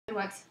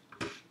works.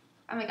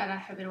 Oh my god, I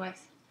hope it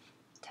works.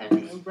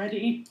 Totally. We're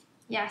ready.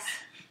 Yes.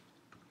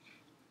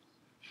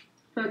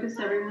 Focus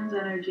everyone's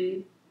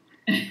energy.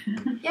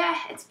 Yeah,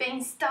 it's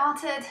being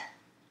started.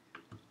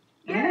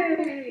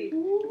 Yay!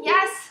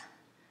 Yes.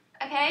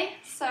 Okay,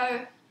 so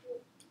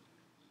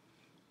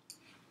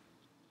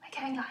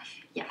we're going live.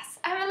 Yes.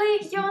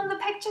 Emily, you're in the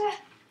picture.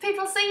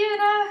 People see you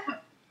now.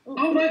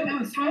 Oh, right,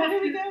 no, so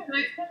Here we go.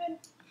 Right. Come in.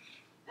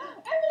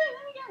 Emily,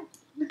 let me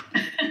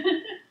go.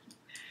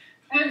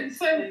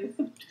 So,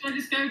 should I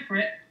just go for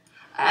it?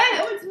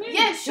 Oh, it's me.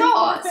 yeah,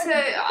 sure. So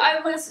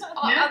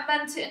I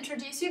meant to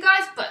introduce you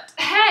guys, but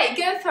hey,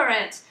 go for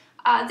it.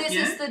 This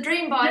is the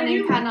dream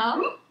binding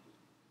panel.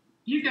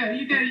 You go.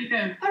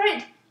 All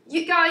right,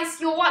 you guys,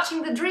 you're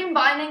watching the dream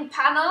binding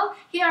panel.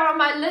 Here are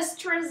my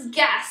illustrious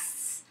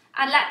guests,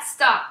 and let's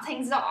start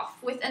things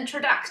off with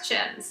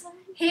introductions.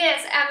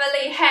 Here's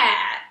Emily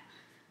Hare.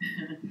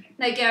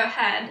 Now go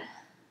ahead.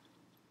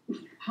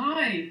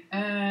 Hi,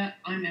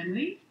 I'm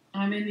Emily.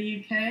 I'm in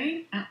the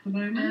UK at the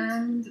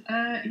moment,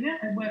 and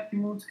I work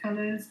in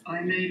watercolours.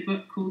 I made a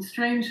book called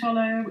Strange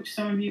Hollow, which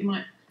some of you might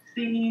have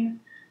seen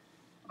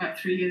about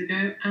 3 years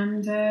ago,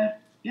 and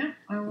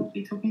I will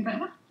be talking about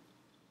that.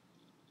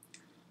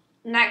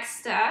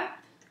 Next up,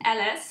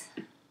 Ellis.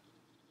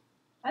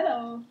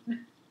 Hello.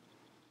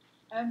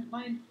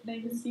 My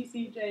name is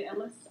C J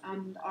Ellis,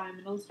 and I'm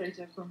an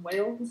illustrator from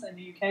Wales in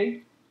the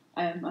UK.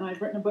 And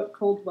I've written a book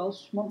called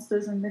Welsh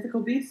Monsters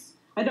Mythical Beasts.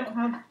 I don't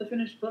have the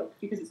finished book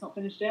because it's not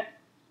finished yet,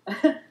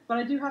 but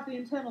I do have the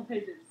internal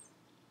pages.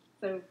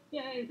 So,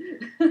 yay!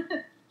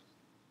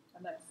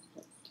 And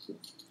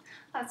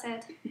That's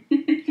it.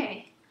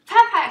 Okay.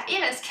 Perfect.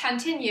 Iris,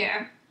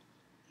 continue.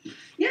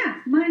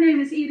 Yeah, my name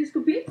is Iris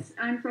Compiet.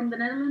 I'm from the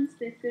Netherlands.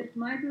 This is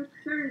my book,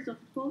 Fairies of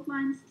the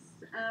Faultlines,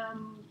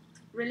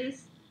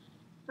 released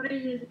 3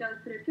 years ago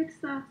through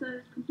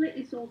Kickstarter,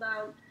 completely sold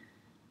out,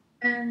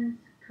 and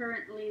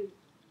currently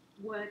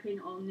working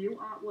on new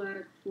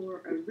artwork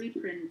for a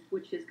reprint,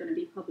 which is going to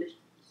be published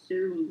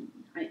soon.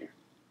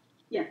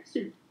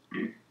 Soon.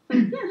 So,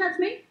 yeah, that's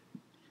me.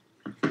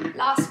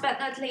 Last but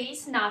not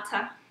least,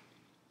 Nata.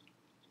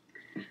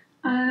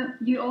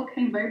 You all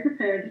came very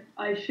prepared.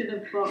 I should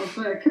have brought a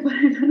book, but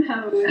I don't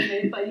have it with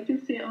me, but you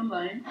can see it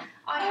online.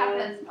 I have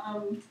it.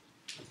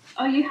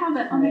 Oh, you have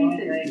it?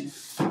 Amazing.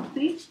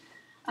 See?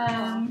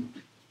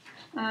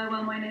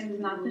 Well, my name is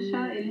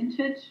Natasa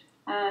Ilincic.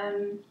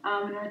 I'm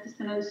an artist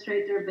and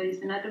illustrator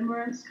based in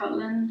Edinburgh,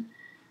 Scotland.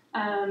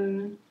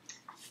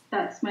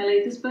 That's my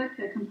latest book,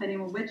 A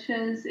Companion with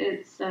Witches.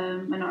 It's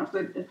an art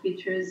book that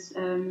features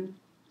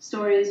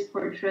stories,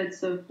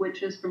 portraits of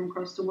witches from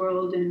across the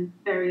world in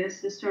various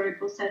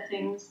historical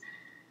settings.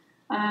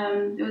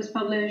 It was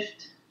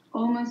published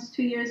almost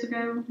 2 years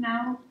ago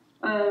now.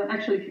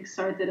 Actually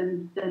kickstarted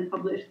and then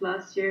published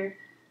last year.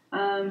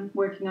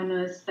 Working on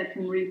a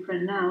second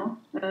reprint now,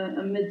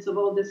 amidst of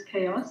all this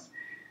chaos.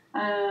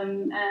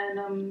 And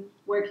I'm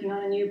working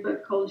on a new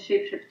book called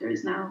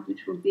Shapeshifters now,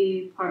 which will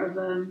be part of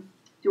a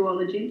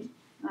duology,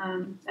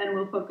 and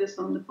will focus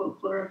on the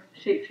folklore of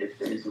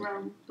shapeshifters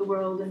around the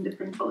world and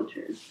different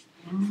cultures.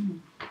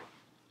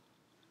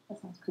 That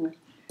sounds cool.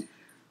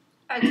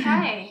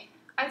 Okay,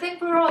 I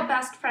think we're all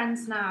best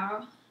friends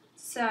now,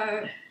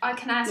 so I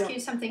can ask you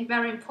something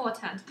very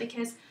important,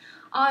 because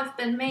I've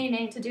been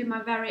meaning to do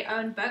my very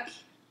own book,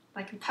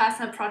 like a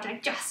personal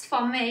project just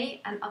for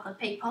me and other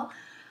people.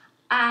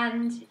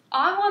 And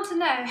I want to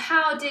know,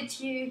 how did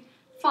you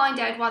find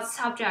out what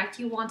subject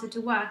you wanted to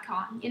work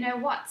on? You know,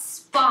 what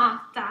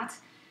sparked that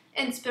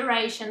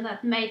inspiration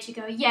that made you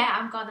go, yeah,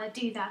 I'm gonna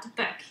do that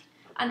book?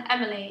 And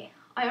Emily,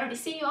 I already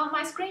see you on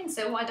my screen,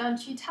 so why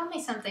don't you tell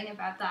me something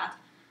about that?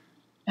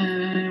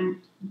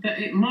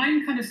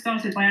 Mine kind of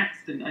started by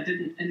accident. I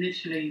didn't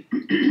initially,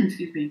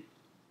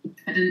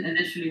 I didn't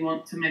initially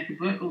want to make a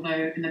book,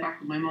 although in the back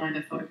of my mind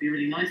I thought it'd be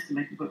really nice to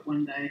make a book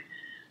one day.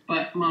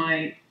 But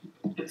my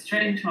book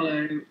Strange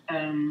Hollow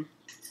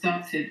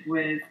started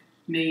with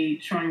me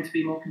trying to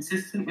be more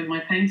consistent with my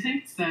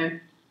painting. So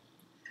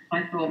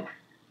I thought,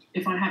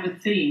 if I have a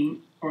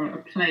theme or a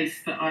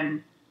place that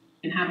I'm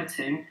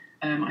inhabiting,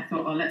 I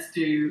thought, let's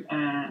do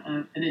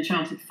an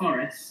enchanted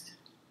forest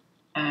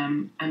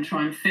and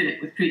try and fill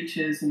it with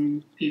creatures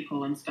and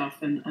people and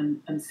stuff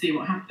and see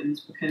what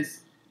happens,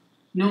 because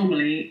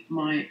normally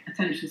my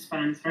attention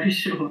span is very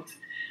short.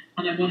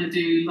 And I want to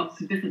do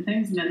lots of different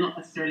things, and they're not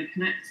necessarily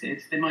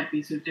connected. They might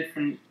be sort of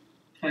different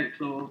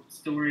folklore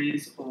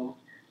stories, or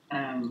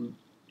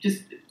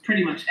just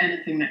pretty much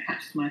anything that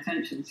catches my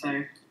attention.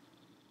 So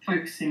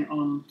focusing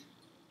on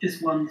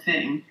just one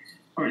thing,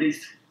 or at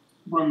least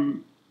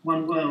one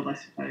world, I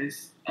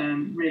suppose,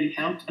 really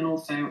helped. And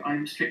also I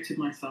restricted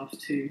myself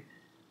to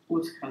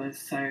watercolours,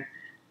 so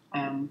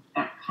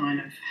that kind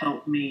of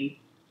helped me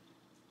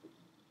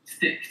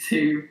stick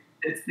to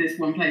this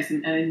one place,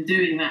 and in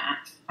doing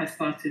that, I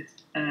started,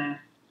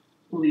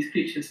 all these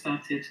creatures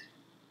started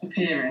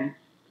appearing,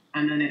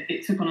 and then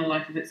it took on a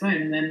life of its own,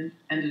 and then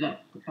ended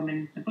up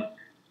becoming a book.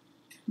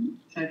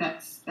 So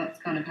that's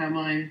kind of how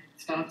mine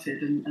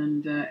started,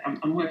 and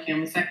I'm working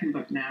on the second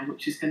book now,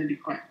 which is going to be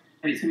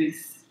it's going to be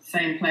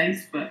same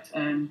place, but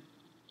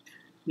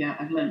yeah,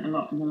 I've learnt a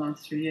lot in the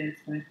last 3 years.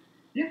 So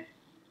yeah.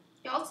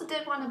 You also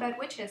did one about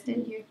witches,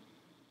 didn't you?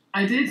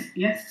 I did,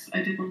 yes.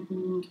 I did one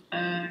called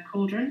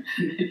Cauldron.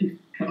 I nearly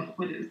forgot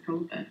what it was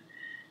called then.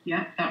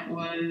 Yeah, that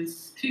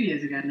was 2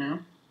 years ago now.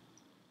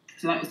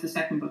 So that was the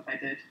second book I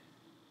did.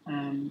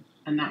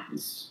 And that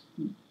was,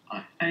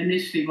 I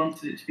initially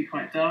wanted it to be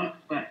quite dark,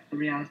 but the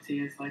reality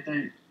is I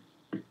don't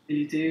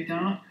really do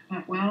dark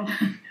that well.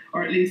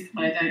 Or at least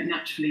when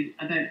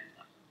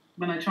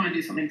I try and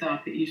do something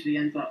dark, it usually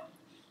ends up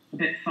a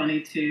bit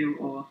funny too,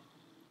 or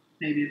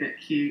maybe a bit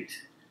cute.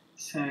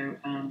 So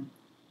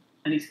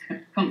I need to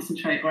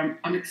concentrate, or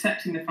I'm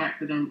accepting the fact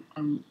that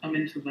I'm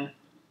into the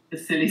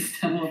silly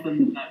stuff more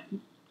than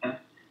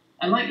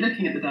I like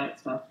looking at the dark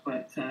stuff,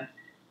 but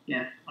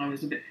yeah, I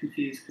was a bit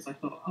confused because I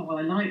thought, oh well,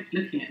 I like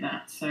looking at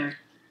that, so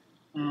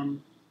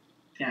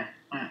yeah,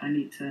 I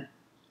need to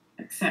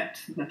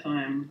accept that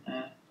I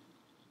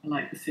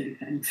like the silly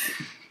things.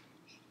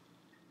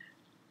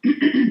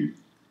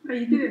 Well,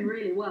 you're doing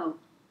really well.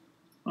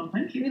 Well,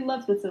 thank you. We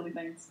love the silly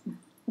things.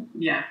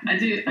 Yeah, I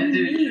do.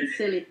 We need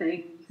silly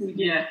things.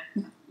 Yeah,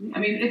 I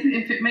mean,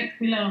 if it makes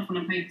me laugh when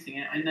I'm painting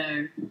it, I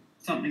know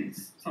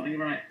something's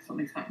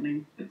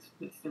happening. That's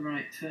the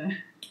right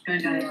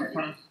going down the right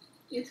path.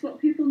 It's what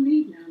people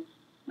need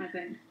now, I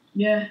think.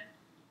 Yeah.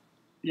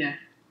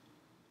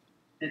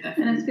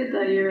 Definitely. And it's good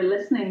that you're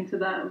listening to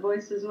that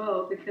voice as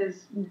well,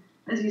 because,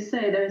 as you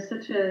say, there's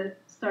such a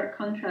stark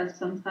contrast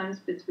sometimes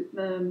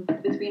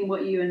between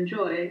what you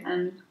enjoy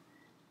and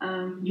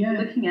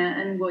looking at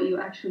and what you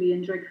actually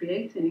enjoy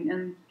creating.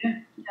 And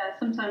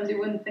sometimes you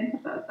wouldn't think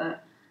about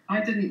that.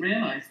 I didn't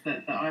realise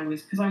that I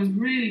was, because I was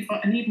really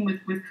fun, and even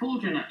with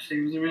Cauldron actually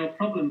it was a real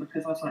problem,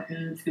 because I was like,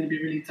 it's going to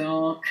be really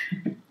dark.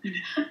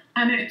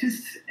 And it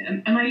just,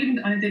 and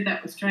I did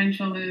that with Strange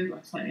Hollow. I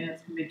was like,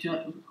 it's going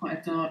to be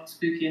quite a dark,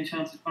 spooky,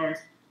 enchanted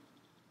forest.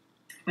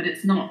 But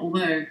it's not,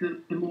 although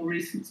the more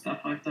recent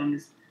stuff I've done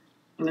is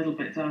a little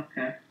bit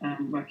darker,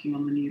 working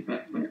on the new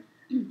book, but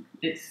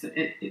it's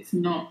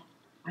not,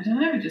 I don't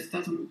know, it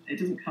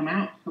doesn't come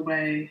out the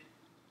way,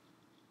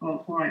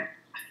 or I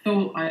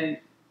thought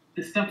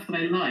the stuff that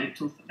I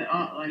liked, or the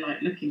art that I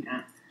like looking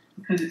at,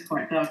 because it's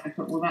quite dark, I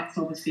thought, well, that's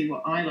obviously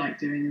what I like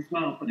doing as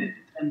well, but it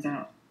turns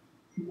out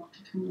not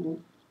at all.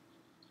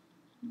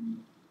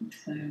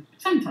 So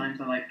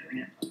sometimes I like doing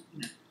it, but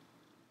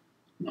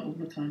not all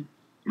the time.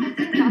 I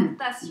think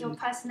that's your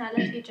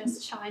personality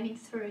just shining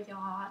through your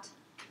art.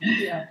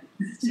 Yeah.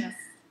 It's just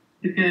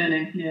The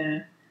gurning,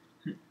 yeah.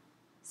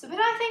 So, but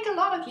I think a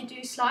lot of you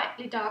do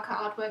slightly darker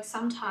artwork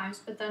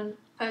sometimes, but then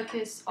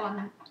focus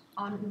on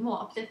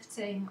more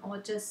uplifting or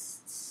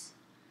just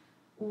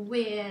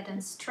weird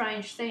and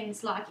strange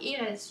things. Like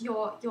Iris,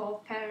 your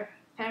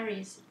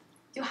fairies,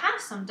 you have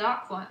some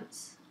dark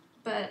ones,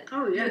 but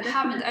you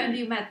haven't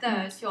only met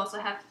those. You also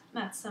have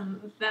met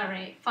some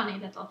very funny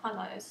little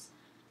fellows.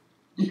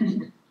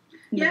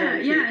 Yeah,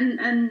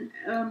 and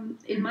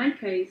in my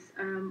case,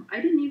 I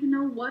didn't even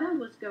know what I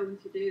was going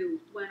to do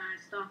when I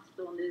started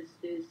on this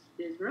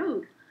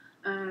road.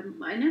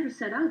 I never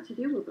set out to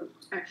do a book,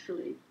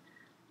 actually.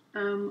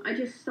 I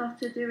just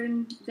started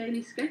doing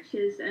daily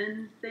sketches,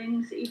 and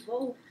things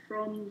evolved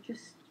from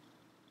just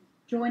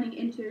joining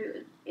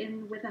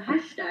in with a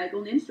hashtag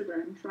on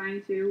Instagram,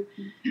 trying to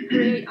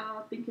create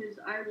art because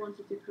I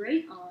wanted to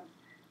create art,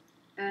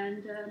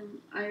 and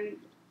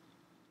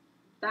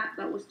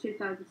that was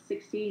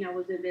 2016. I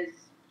was in this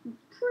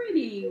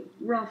pretty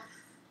rough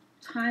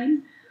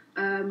time.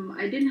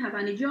 I didn't have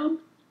any job.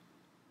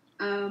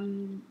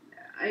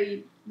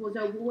 I was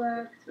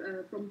overworked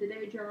from the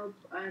day job,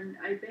 and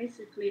I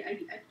basically I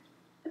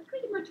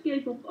pretty much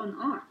gave up on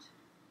art,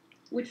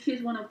 which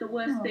is one of the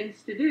worst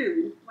things to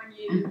do when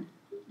you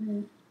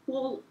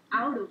fall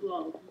out of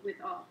love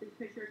with art,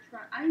 because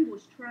I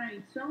was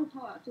trying so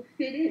hard to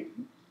fit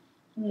in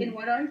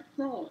what I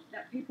thought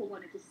that people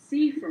wanted to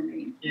see from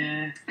me.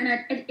 Yeah.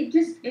 And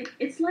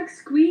it's like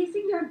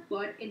squeezing your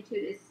butt into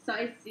this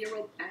size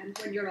 0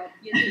 pants when you're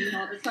obviously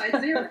not a size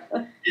 0.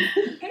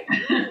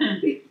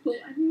 People,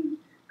 I mean,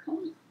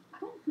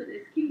 comfort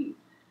is key.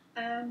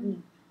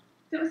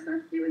 So I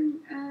started doing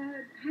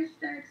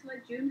hashtags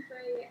like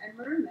Junfei and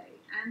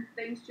Mermaid, and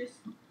things just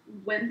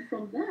went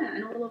from there.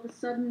 And all of a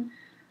sudden,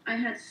 I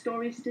had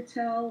stories to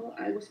tell.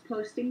 I was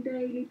posting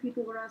daily.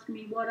 People were asking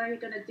me, what are you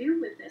going to do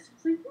with this? I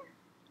was like,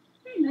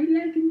 hey, maybe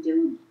I can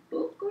do a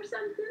book or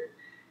something.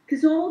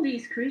 Because all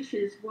these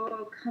creatures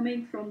were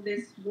coming from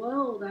this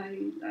world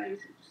I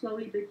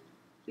slowly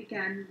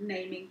began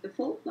naming the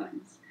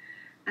Faultlines.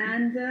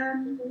 And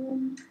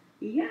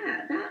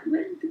that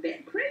went a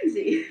bit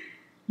crazy.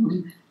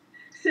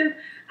 So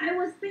I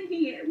was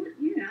thinking it would,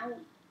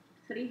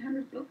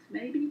 300 books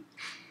maybe.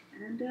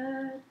 And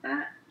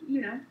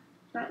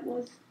that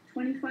was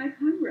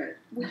 2,500,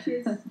 which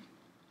is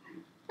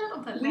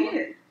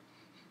weird.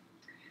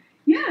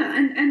 Yeah,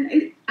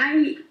 and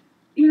I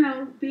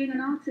being an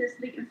artist,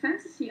 like a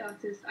fantasy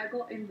artist, I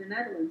got in the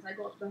Netherlands, I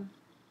got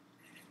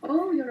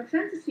you're a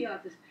fantasy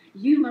artist,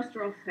 you must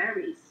draw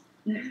fairies.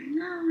 No,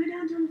 I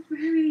don't draw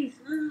fairies.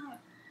 No.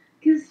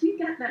 because you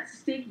get that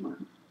stigma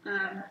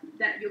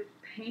that you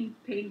paint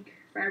pink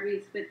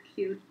fairies with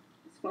cute,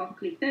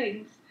 sparkly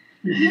things.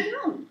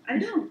 And I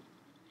don't.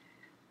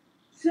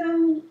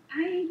 So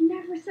I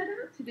never set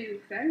out to do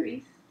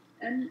fairies,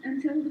 and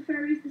until the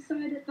fairies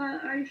decided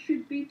that I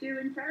should be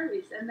doing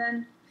fairies, and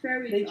then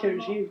fairies. They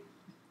chose you.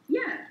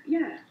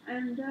 Yeah,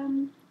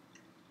 and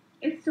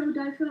it's so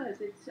diverse.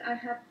 I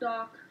have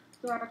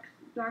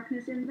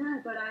darkness in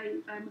there, but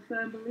I'm a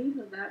firm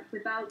believer that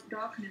without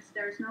darkness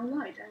there's no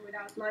light, and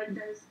without light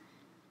there's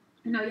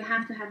you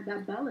have to have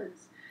that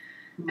balance.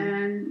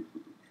 And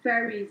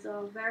fairies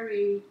are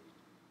very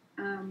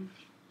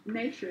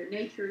nature.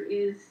 Nature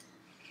is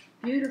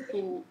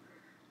beautiful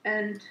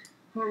and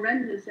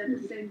horrendous at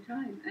the same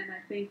time, and I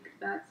think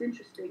that's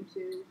interesting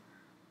to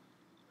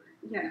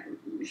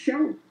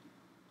show.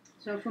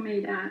 So for me,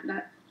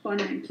 that fun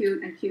and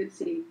cute and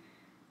cutesy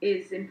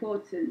is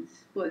important,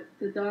 but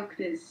the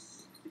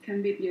darkness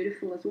can be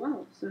beautiful as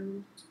well.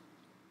 So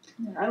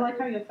I like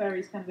how your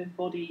fairies kind of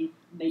embody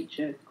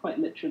nature quite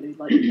literally,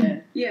 like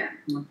yeah.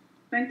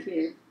 Thank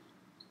you.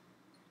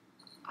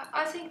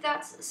 I think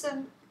that's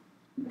a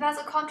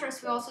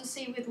contrast we also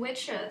see with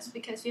witches,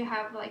 because you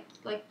have like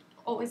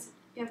always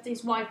you have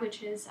these white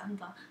witches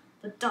and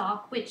the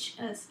dark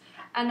witches,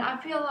 and I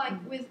feel like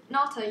with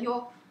Nata,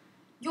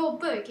 your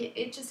book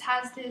it just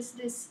has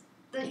this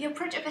you're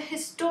pretty of a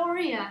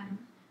historian,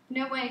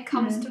 when it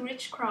comes to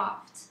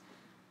witchcraft.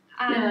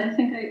 I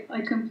think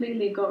I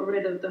completely got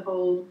rid of the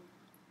whole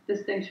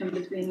distinction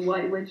between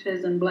white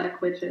witches and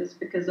black witches,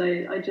 because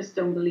I just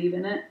don't believe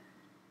in it.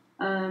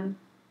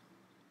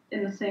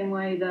 In the same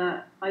way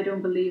that I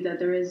don't believe that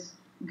there is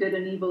good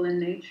and evil in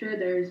nature,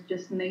 there is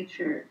just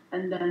nature.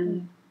 And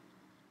then,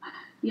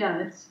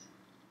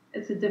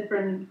 it's a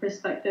different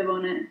perspective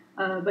on it.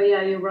 But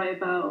yeah, you're right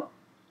about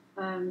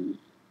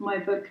my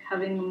book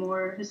having a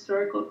more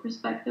historical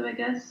perspective, I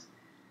guess.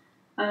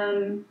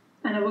 And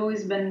I've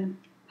always been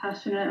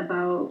passionate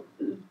about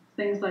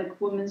things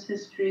like women's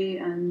history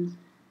and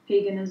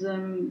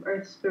paganism,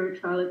 earth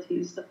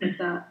spirituality, stuff like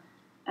that.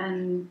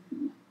 And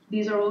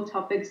these are all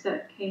topics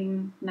that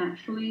came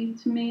naturally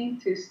to me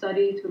to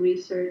study, to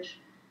research.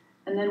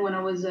 And then when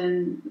I was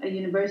in a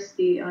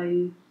university,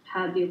 I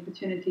had the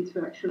opportunity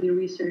to actually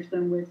research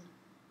them with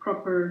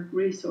proper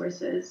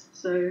resources.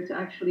 So to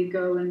actually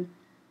go and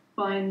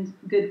find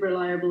good,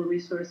 reliable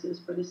resources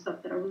for the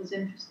stuff that I was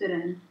interested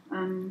in.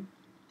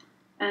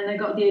 And I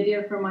got the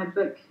idea for my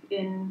book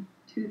in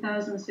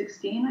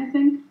 2016, I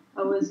think.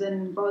 I was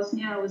in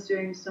Bosnia. I was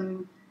doing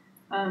some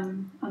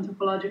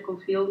anthropological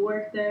field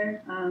work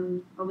there.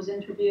 I was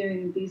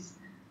interviewing these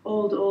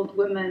old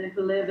women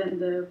who live in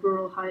the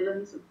rural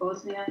highlands of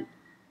Bosnia.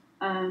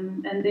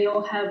 And they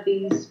all have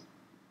these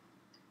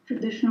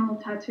traditional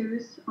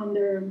tattoos on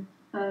their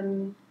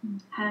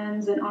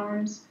hands and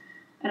arms.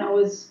 And I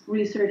was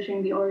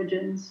researching the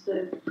origins,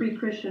 the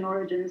pre-Christian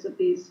origins of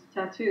these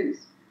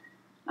tattoos.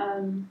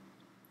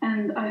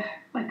 And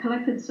I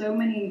collected so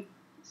many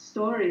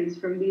stories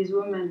from these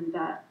women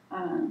that,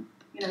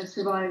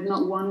 survived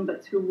not one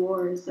but two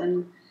wars.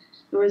 And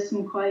there were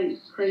some quite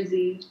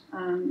crazy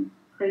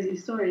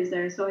stories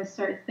there. So I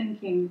started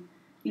thinking,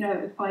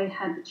 if I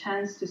had the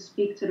chance to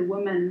speak to the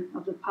women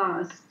of the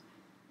past,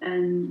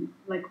 and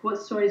like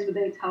what stories would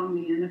they tell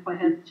me? And if I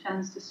had the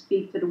chance to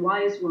speak to the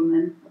wise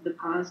women of the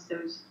past,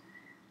 those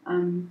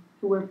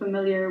who were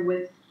familiar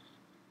with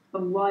a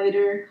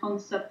wider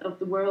concept of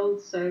the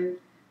world, so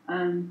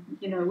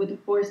with the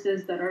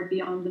forces that are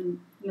beyond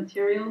the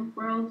material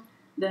world,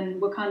 then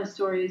what kind of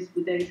stories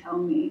would they tell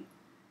me?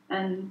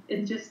 And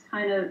it just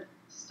kind of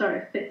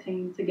started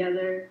fitting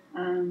together.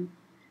 And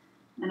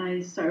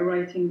I started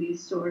writing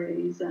these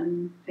stories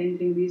and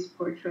painting these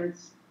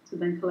portraits to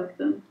then collect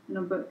them in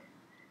a book.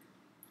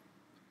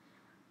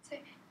 So,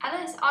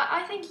 Alice,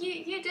 I think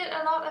you did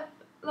a lot of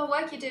the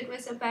work you did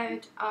was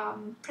about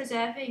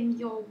preserving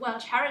your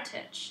Welsh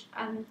heritage,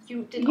 and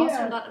you did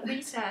also a lot of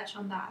research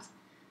on that.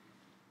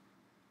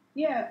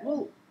 Yeah,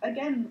 well,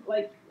 again,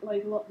 like a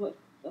lot of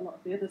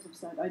the others have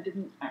said, I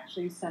didn't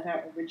actually set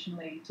out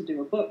originally to do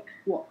a book.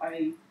 What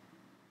I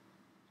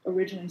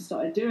originally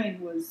started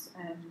doing was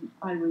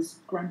I was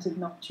granted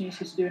an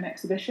opportunity to do an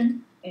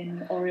exhibition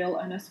in Oriel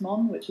Ynys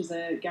Môn, which is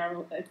a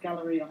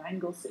gallery on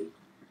Anglesey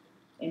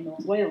in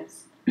North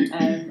Wales,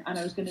 and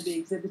I was going to be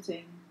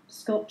exhibiting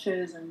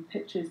sculptures and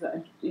pictures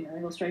that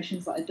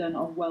illustrations that I'd done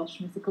on Welsh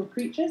mythical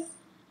creatures,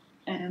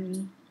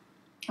 and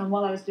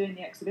while I was doing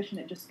the exhibition,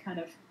 it just kind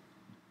of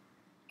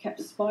kept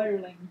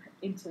spiraling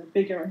into a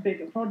bigger and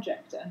bigger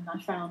project, and I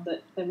found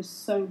that there were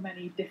so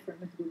many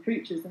different mythical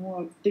creatures. The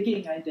more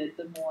digging I did,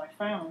 the more I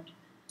found,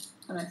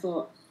 and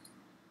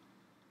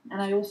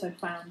I also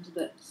found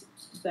that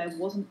there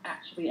wasn't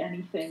actually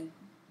anything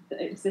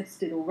that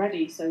existed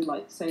already. So,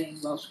 like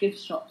saying Welsh gift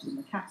shops and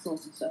the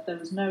castles and stuff, there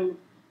was no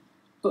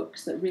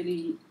books that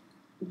really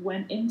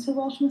went into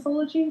Welsh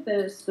mythology.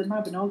 There's the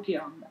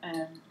Mabinogion,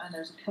 and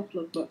there's a couple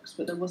of books,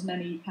 but there wasn't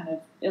any kind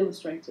of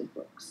illustrated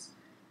books.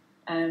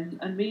 And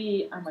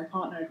me and my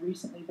partner had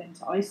recently been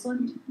to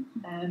Iceland,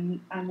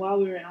 and while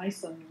we were in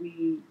Iceland,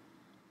 we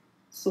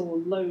saw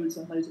loads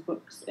and loads of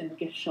books in the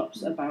gift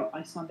shops about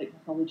Icelandic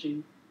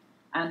mythology,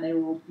 and they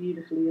were all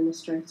beautifully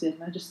illustrated.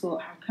 And I just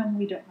thought, how come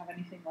we don't have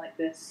anything like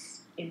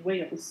this in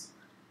Wales?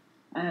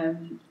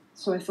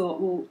 So I thought,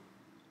 well,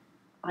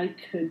 I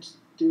could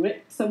do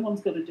it.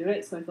 Someone's got to do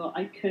it. So I thought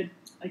I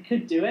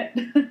could do it.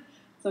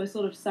 So I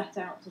sort of set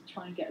out to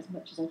try and get as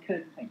much as I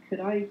could. And think, could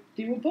I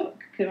do a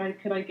book? Could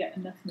I get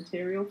enough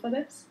material for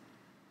this?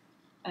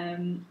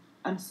 And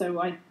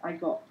so I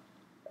got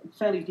a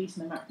fairly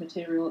decent amount of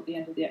material at the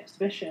end of the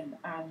exhibition,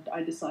 and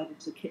I decided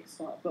to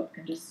kickstart a book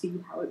and just see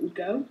how it would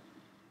go.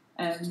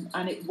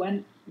 And it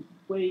went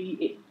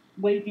way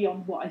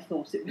beyond what I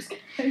thought it was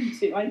going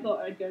to. I thought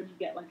I'd only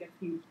get like a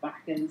few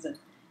backers and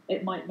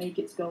it might make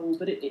its goal,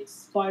 but it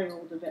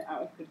spiraled a bit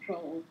out of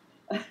control.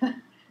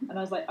 And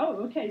I was like, oh,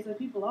 okay, so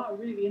people are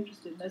really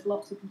interested. And there's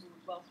lots of people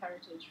with Welsh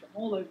heritage from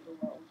all over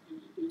the world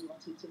who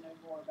wanted to know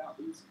more about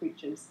these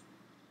creatures.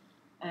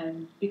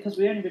 Because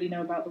we only really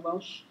know about the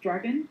Welsh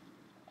dragon,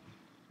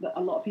 but a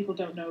lot of people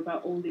don't know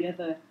about all the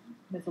other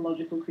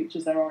mythological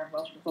creatures there are in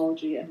Welsh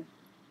mythology. And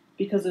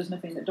because there's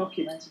nothing that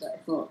documented it, I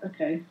thought,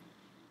 okay.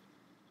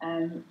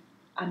 And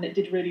it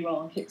did really well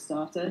on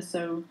Kickstarter.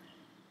 So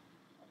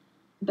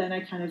then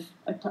I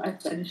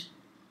finished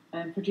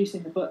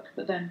producing the book,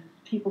 but then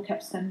people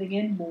kept sending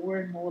in more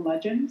and more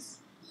legends.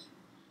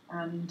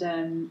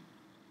 And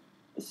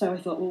so I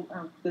thought,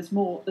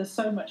 well, there's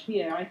so much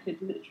here, I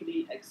could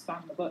literally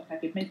expand the book, I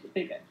could make it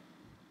bigger.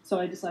 So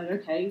I decided,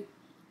 okay,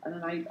 and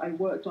then I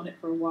worked on it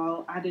for a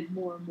while, added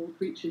more and more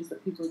creatures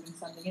that people have been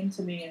sending in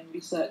to me, and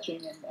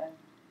researching and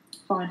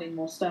finding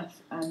more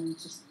stuff, and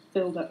just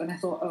filled up. And I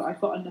thought, oh,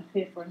 I've got enough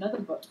here for another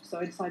book. So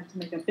I decided to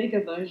make a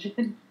bigger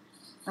version,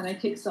 and I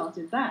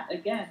kickstarted that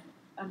again.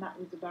 And that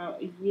was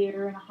about a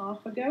year and a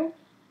half ago,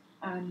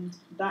 and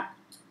that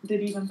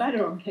did even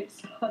better on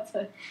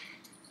Kickstarter.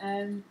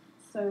 And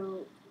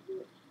so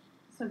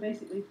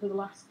basically for the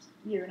last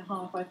year and a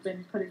half, I've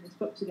been putting this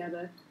book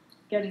together,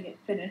 getting it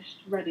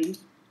finished, ready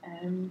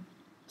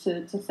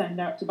to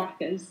send out to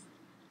backers.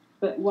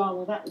 But while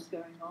all that was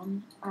going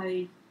on,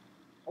 I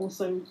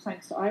also,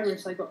 thanks to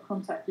Iris, I got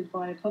contacted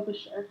by a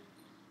publisher,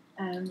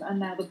 and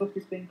now the book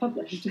is being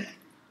published.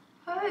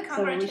 Oh,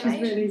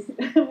 congratulations.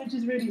 Which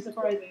is really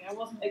surprising. I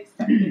wasn't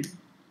expecting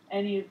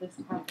any of this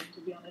to happen,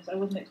 to be honest. I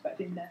wasn't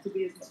expecting there to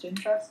be as much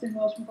interest in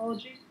Welsh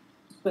mythology,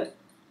 but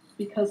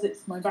because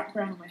it's my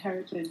background and my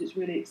heritage, it's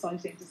really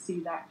exciting to see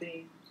that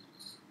being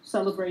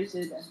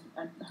celebrated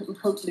and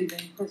hopefully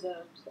being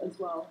preserved as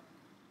well.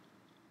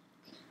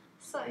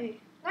 So,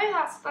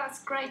 no,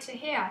 that's great to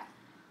hear.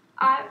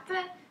 I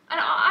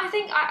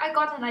think I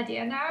got an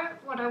idea now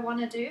what I want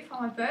to do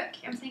for my book.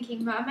 I'm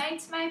thinking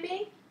mermaids,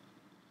 maybe.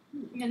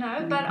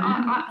 But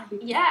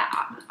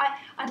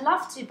I'd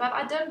love to, but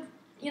I don't,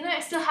 I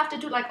still have to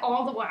do like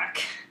all the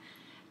work.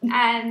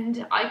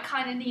 And I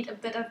kind of need a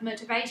bit of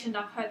motivation.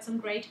 I've heard some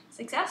great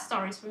success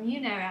stories from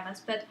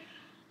Alice, but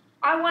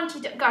I want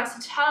you guys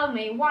to tell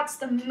me what's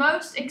the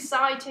most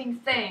exciting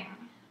thing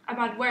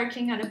about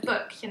working on a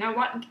book.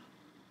 What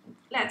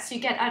lets you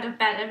get out of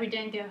bed every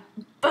day and go,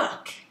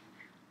 book,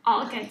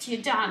 I'll get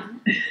you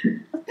done.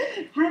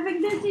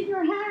 Having this in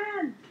your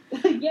hand.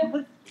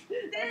 Yes,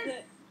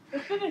 This. the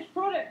finished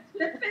product.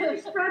 The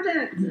finished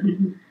product.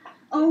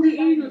 All the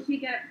emails you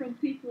get from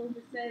people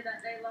who say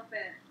that they love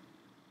it.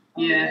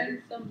 Yeah.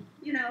 And some,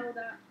 Yeah.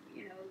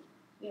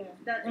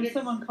 that When it's,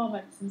 someone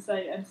comments and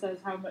says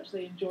how much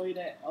they enjoyed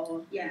it,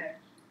 or Yeah.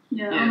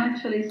 Yeah, I'm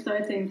actually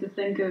starting to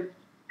think of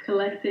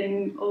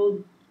collecting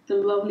all the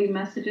lovely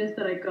messages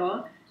that I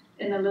got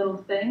in a little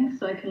thing,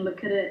 so I can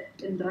look at it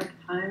in dark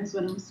times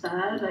when I'm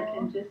sad. I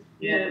can just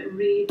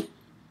read,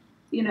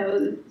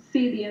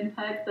 see the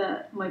impact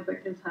that my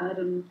book has had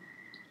on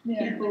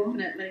people.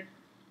 Definitely.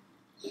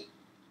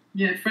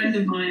 Yeah, a friend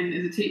of mine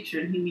is a teacher,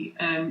 and he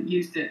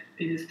used it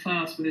in his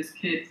class with his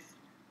kids.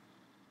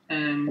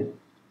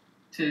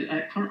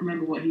 I can't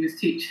remember what he was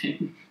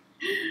teaching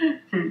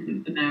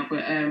from now,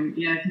 but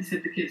he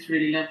said the kids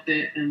really loved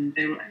it, and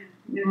they were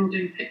all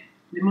doing.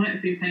 They might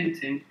have been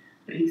painting,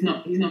 but he's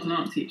not an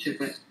art teacher,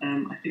 but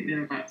I think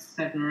they're about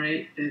 7 or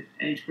 8, the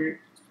age group.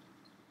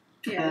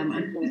 Yeah,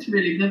 and it's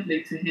really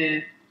lovely to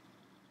hear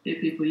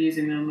people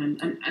using them,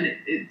 and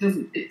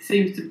it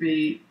seems to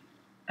be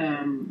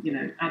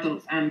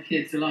adults and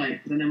kids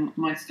alike. And then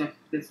my stuff,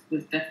 there's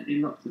definitely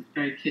lots of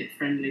very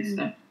kid-friendly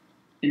stuff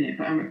in it.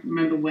 But I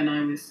remember when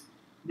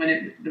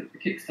the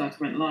Kickstarter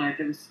went live,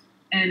 there was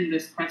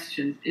endless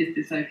questions. Is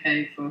this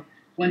okay for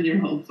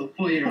 1-year-olds or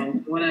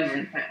 4-year-olds or whatever?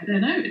 In fact, I don't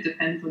know. It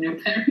depends on your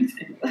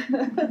parenting.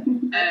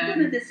 I've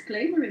done a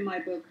disclaimer in my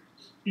book.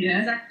 Yeah.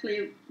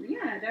 Exactly.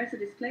 Yeah, there's a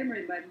disclaimer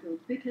in my book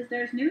because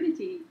there's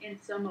nudity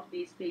in some of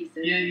these pieces.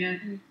 Yeah, yeah.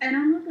 And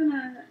I'm not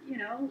gonna,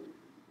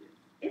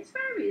 it's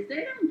fairies.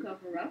 They don't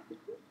cover up.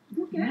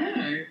 Who cares?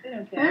 No, they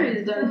don't care.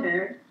 Fairies don't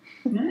care.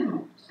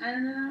 no.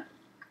 And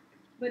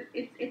but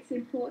it's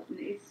important.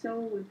 It's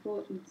so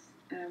important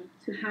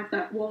to have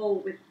that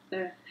wall with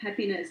the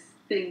happiness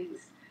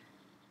things.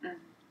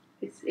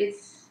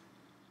 It's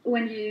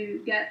when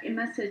you get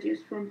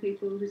messages from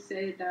people who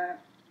say that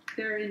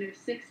they're in their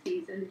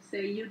 60s and they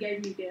say, "You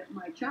gave me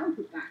my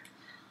childhood back."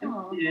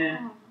 Oh,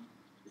 Yeah.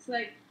 It's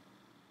like,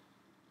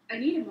 I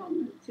need a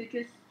moment to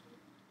just,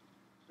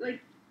 like,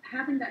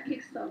 having that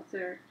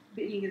Kickstarter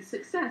being a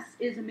success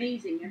is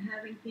amazing, and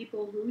having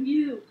people who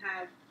you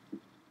have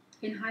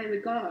in high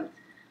regard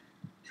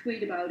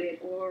tweet about it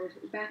or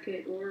back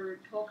it or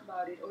talk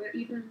about it or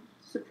even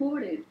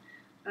support it,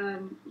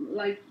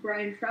 like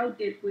Brian Trout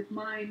did with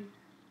mine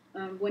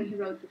when he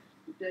wrote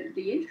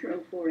the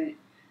intro for it.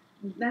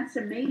 That's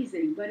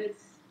amazing. But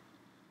it's,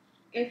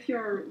 if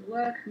your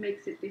work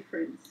makes a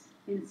difference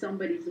in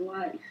somebody's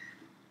life,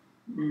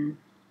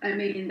 I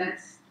mean,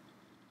 that's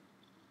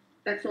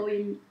all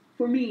you,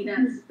 for me,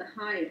 that's the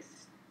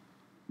highest.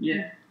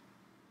 Yeah,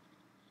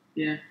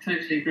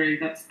 totally agree.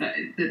 That's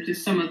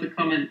just some of the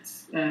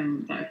comments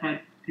that I've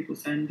had people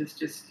send is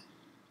just,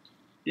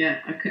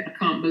 I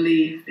can't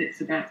believe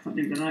it's about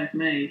something that I've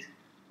made.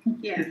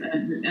 Yeah.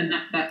 And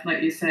that,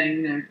 like you're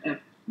saying,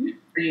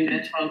 bringing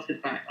their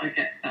childhood back, I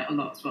get that a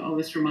lot as well. Oh,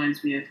 this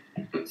reminds me of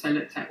books I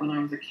looked at when I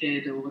was a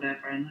kid or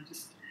whatever, and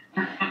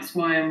that's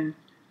why I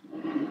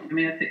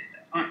think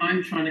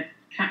I'm trying to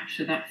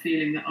capture that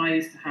feeling that I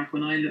used to have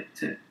when I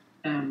looked at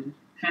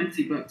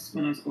fantasy books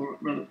or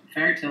rather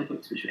fairy tale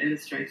books which were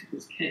illustrated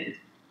as a kid.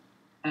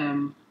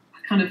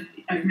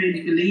 I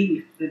really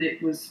believed that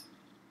it was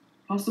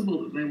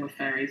possible that there were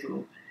fairies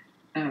or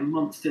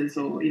monsters,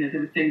 or there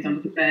were things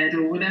under the bed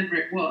or whatever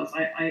it was.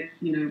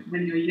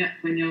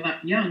 When you're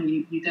that young,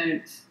 you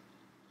don't,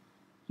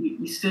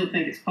 you still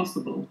think it's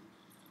possible,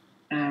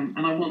 and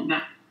I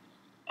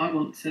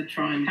want to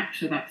try and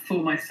capture that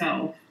for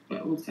myself,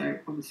 but also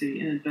obviously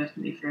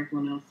inadvertently for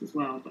everyone else as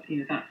well. But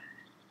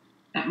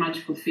that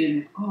magical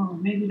feeling of, oh,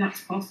 maybe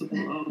that's possible.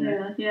 Oh,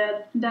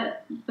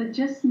 but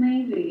just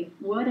maybe,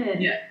 what if?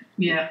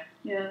 Yeah.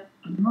 I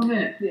love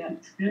it.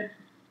 Yeah.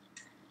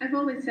 I've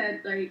always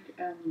said, like,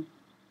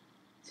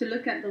 to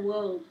look at the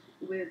world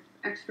with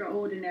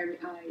extraordinary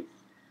eyes.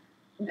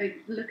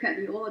 Like, look at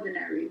the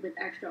ordinary with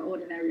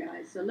extraordinary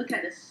eyes. So look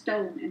at a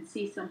stone and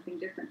see something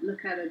different.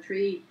 Look at a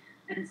tree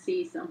and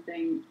see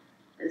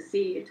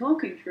a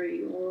talking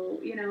tree, or,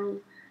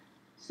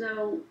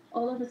 so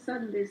all of a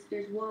sudden this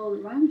world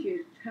around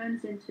you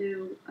turns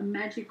into a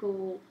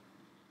magical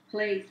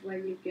place where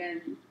you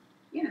can,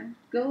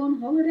 go on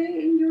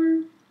holiday in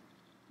your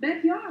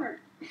backyard.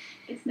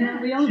 It's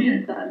now we all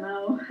need that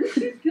now.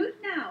 It's good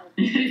now.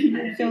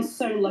 I feel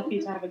so lucky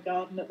to have a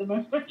garden at the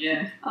moment.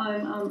 Yeah.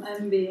 I'm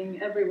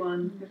envying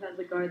everyone who has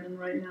a garden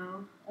right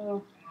now.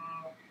 Oh.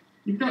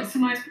 You've got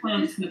some nice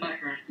plants in the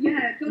background.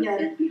 Yeah, go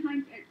sit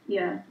behind it.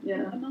 Yeah.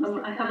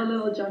 I have a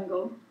little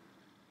jungle.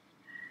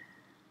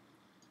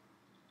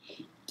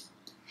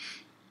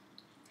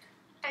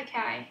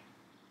 Okay.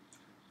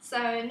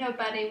 So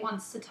nobody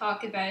wants to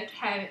talk about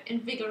how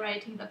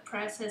invigorating the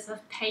process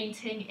of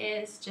painting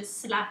is,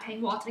 just slapping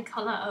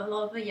watercolor all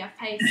over your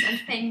face and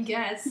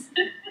fingers.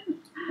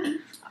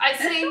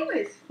 That's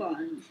always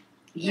fun.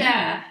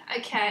 Yeah,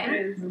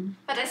 okay.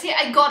 But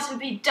I got to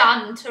be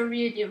done to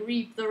really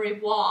reap the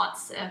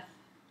rewards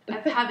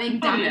of having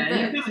done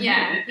a book.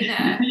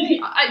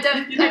 I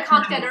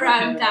can't get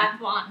around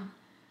that one.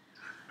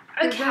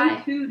 Okay. The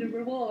road to the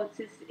rewards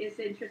is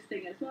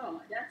interesting as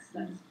well. That's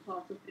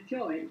part of the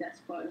joy. That's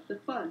part of the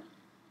fun.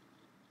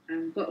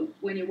 But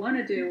when you want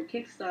to do a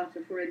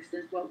Kickstarter, for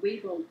instance, what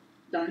we've all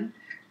done,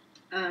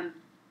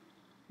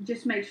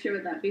 just make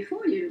sure that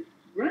before you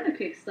run a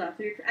Kickstarter,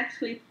 you've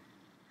actually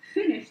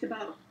finished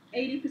about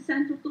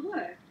 80% of the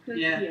work.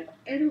 Because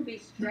it'll be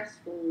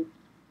stressful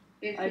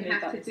if you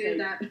have to do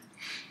that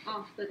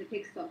after the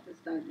Kickstarter's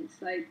done.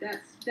 It's like,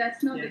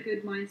 that's not a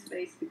good mind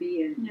space to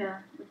be in. Yeah,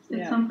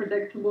 it's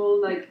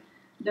unpredictable. Like,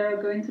 there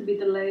are going to be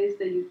delays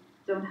that you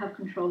don't have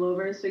control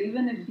over. So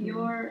even if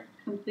you're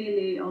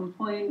completely on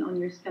point on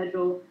your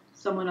schedule,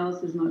 someone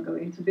else is not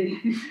going to be.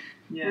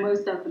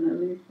 Most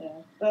definitely. Yeah,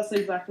 that's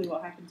exactly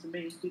what happened to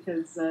me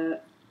because,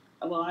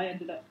 I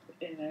ended up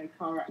in a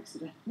car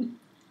accident.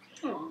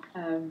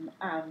 And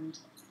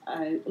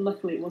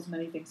luckily it wasn't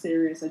anything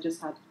serious. I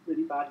just had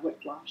really bad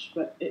whiplash,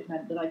 but it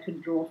meant that I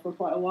couldn't draw for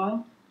quite a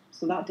while,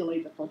 so that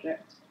delayed the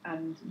project.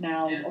 And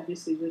now,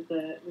 obviously, with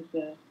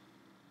the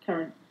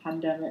current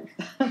pandemic,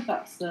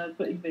 that's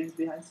putting things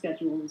behind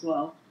schedule as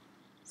well.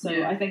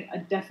 So I think I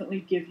definitely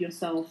give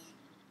yourself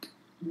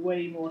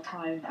way more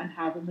time and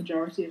have a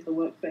majority of the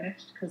work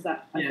finished, because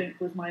that I think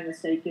was my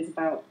mistake. Is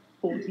about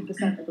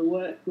 40% of the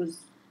work was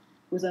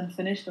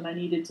unfinished, and I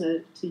needed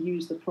to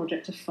use the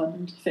project to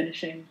fund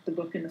finishing the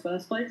book in the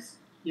first place.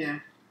 Yeah,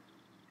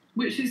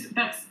 which is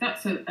that's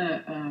a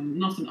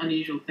not an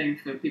unusual thing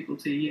for people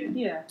to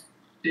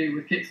do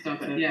with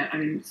Kickstarter. Yeah, I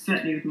mean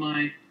certainly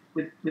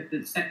with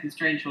the second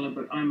Strange Hollow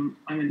book, I'm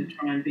going to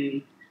try and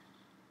be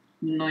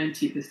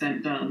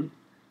 90% done.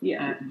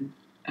 Yeah.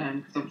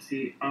 Because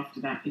obviously after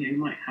that, you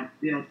might have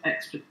the odd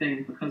extra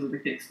thing because of the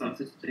Kickstarter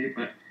to do,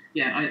 but.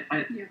 Yeah,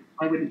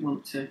 I wouldn't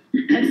want to.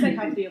 I'd say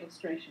have the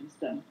illustrations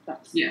done.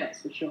 That's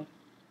for sure.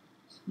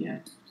 Yeah.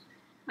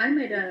 I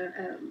made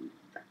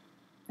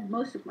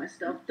most of my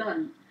stuff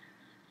done,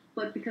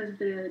 but because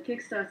the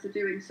Kickstarter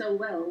doing so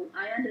well,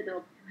 I ended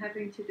up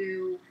having to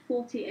do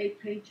 48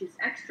 pages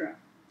extra,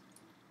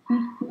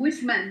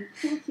 which meant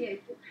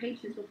 48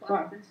 pages of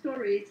art and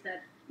stories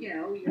that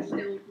you're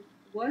still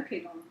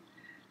working on.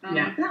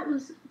 That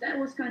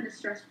was kind of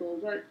stressful,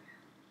 but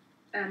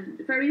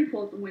very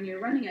important when you're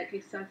running a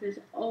Kickstarter is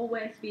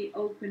always be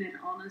open and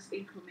honest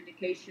in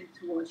communication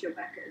towards your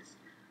backers.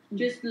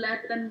 Just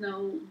let them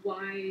know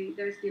why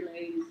there's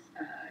delays.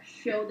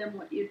 Show them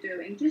what you're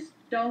doing. Just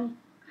don't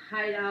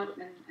hide out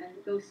and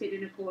go sit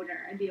in a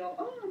corner and be all,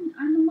 oh,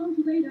 I'm a month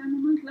late.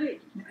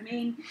 I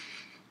mean,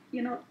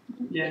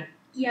 Yeah.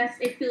 Yes,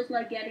 it feels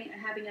like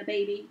having a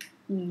baby.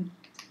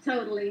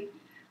 Totally.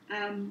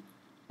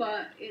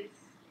 But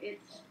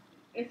it's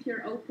if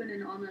you're open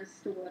and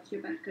honest towards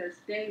your backers,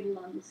 they will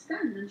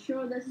understand. And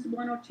sure, there's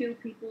one or two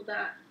people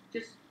that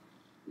just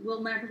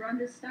will never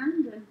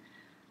understand, and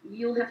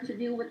you'll have to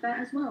deal with that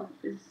as well,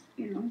 because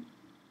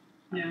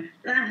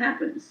that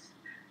happens.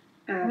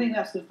 I think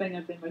that's the thing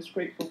I've been most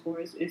grateful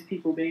for is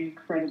people being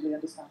incredibly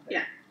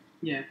understanding.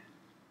 Yeah.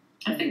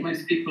 I think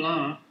most people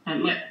are,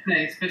 and like I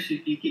say, especially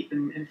if you keep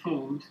them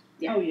informed.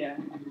 Oh yeah.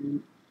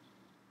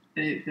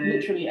 They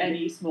Literally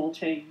any small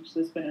change,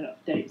 there's been an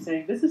update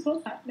saying this is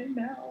what's happening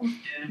now.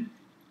 Yeah.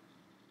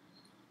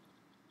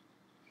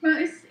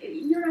 Well,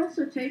 you're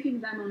also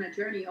taking them on a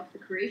journey of the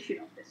creation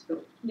of this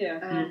book.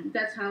 Yeah.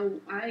 That's how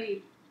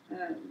I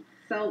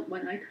felt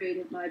when I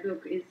created my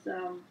book.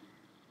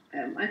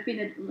 I've been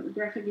a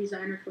graphic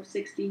designer for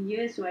 16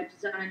 years, so I've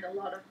designed a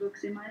lot of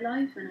books in my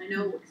life, and I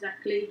know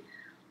exactly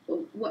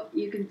what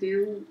you can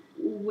do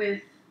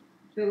with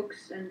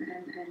books and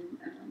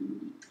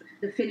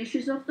the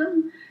finishes of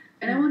them.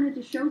 And I wanted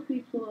to show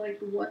people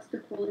what's the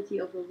quality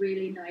of a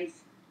really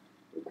nice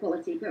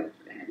quality book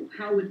and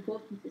how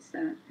important is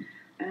that.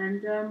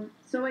 And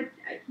so I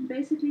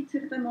basically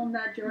took them on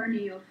that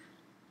journey of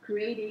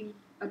creating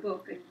a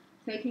book and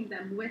taking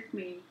them with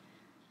me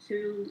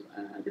to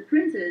the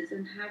printers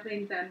and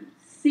having them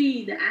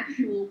see the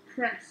actual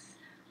press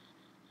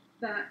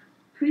that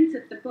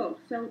printed the book.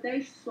 So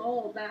they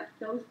saw that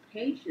those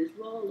pages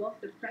roll off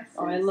the presses.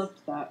 Oh, I loved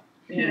that.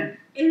 Yeah.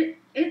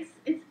 It's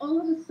all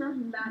of a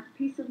sudden that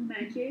piece of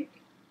magic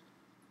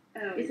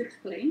is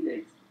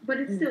explained. But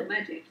it's still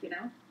magic,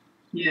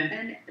 Yeah.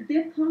 And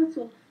they're part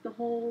of the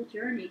whole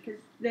journey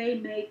because they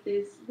made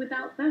this.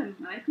 Without them,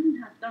 I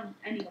couldn't have done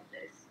any of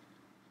this.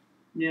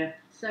 Yeah.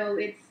 So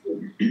it's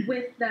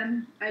with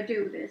them I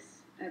do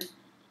this, and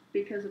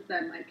because of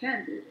them I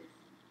can do this.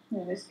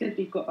 Yeah, it's good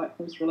you've got that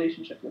close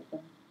relationship with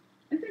them.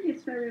 I think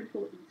it's very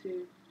important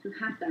to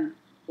have that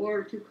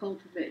or to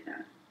cultivate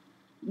that.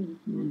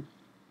 Mm-hmm.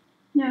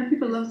 Yeah,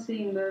 people love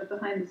seeing the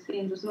behind the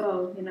scenes as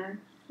well,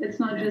 It's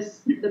not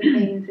just the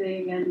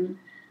painting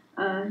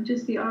and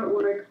just the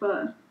artwork,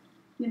 but,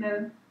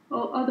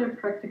 all other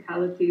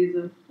practicalities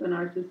of an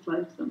artist's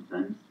life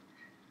sometimes.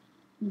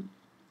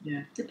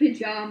 Yeah. The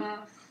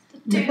pajamas.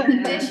 Doing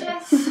the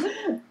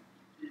dishes.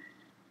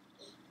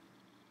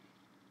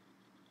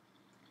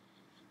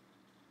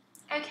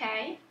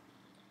 Okay.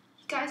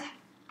 You guys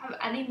have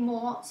any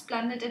more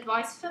splendid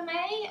advice for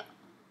me?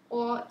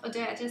 Or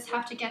do I just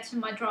have to get to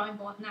my drawing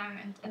board now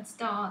and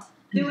start?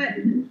 Do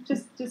it.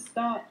 Just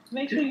start.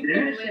 Make sure you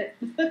finish it.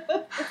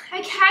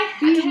 Okay.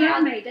 Be a Okay.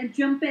 mermaid and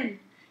jump in.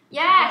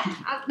 Yeah,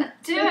 I'll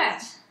do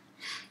it.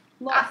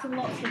 Lots and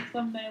lots of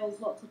thumbnails,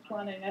 lots of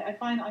planning. I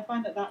find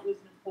that was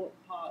an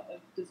important part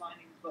of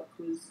designing the book.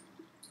 Was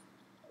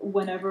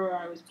whenever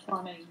I was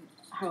planning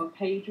how a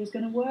page was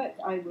going to work,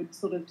 I would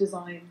sort of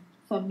design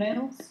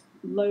thumbnails,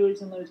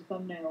 loads and loads of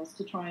thumbnails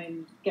to try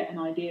and get an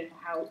idea for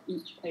how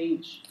each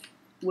page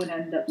would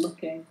end up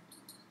looking,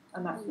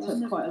 and that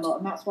took quite a lot.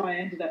 And that's why I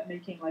ended up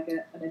making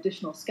an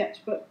additional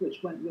sketchbook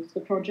which went with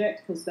the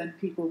project, because then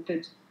people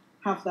could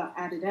have that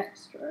added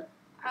extra.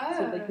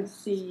 So they could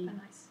see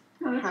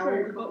how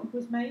the book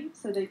was made,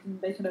 so they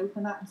can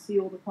open that and see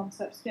all the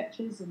concept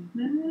sketches and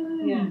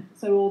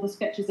so all the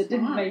sketches that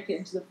didn't make it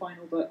into the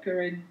final book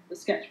are in the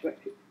sketchbook.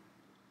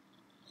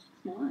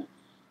 Smart.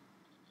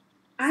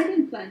 I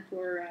didn't plan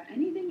for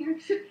anything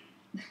actually.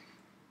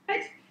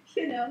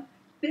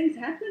 Things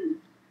happen.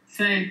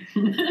 Same.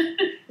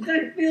 So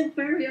I feel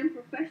very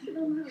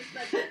unprofessional now. It's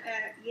like,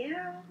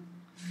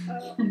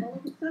 all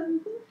of a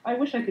sudden. I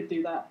wish I could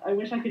do that. I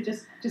wish I could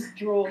just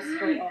draw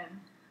straight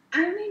on.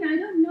 I mean, I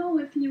don't know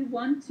if you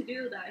want to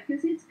do that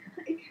because it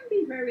can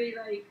be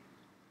very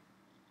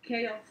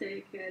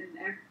chaotic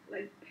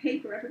and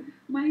paper.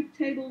 My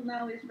table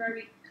now is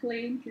very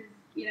clean because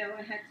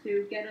I had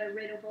to get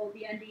rid of all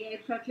the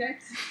NDA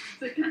projects,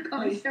 so I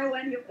can't show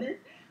any of this.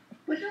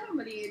 But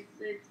normally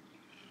it's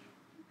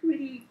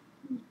pretty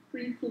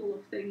full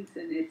of things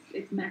and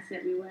it's mess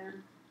everywhere.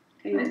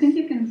 I think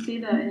you can see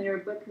that in your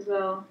book as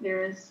well,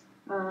 Iris.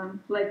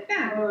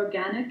 How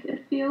organic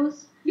it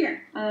feels. Yeah.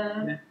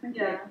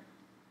 Yeah.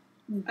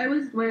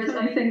 Whereas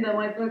I think that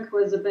my book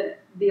was a bit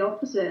the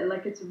opposite.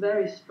 It's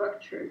very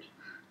structured.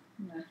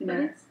 But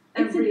it's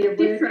Every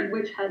different.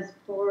 which has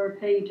 4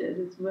 pages.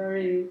 It's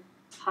very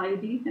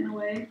tidy in a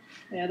way.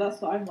 Yeah,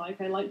 that's what I'm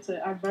like. I'm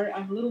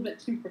a little bit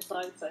too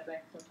precise, I think,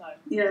 sometimes.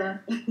 Yeah.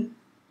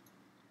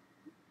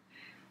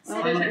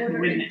 I like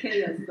order in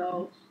chaos,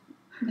 though.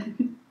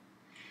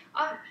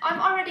 I'm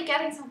already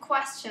getting some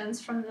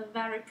questions from the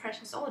very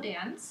precious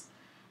audience.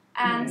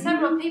 And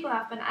several people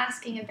have been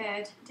asking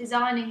about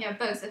designing your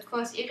books. Of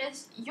course,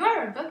 Iris,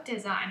 you're a book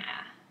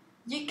designer.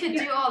 You could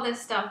do all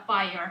this stuff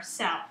by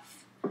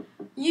yourself.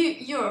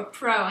 You're a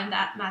pro in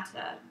that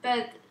matter.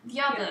 But the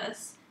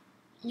others,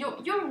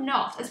 you're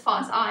not, as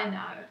far as I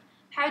know.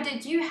 How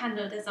did you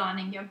handle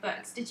designing your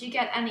books? Did you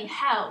get any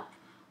help?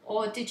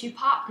 Or did you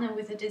partner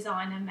with a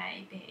designer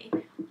maybe?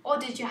 Or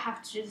did you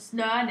have to just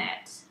learn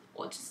it?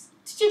 Or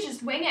did you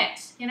just wing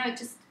it? You know,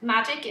 just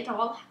magic it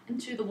all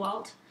into the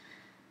world?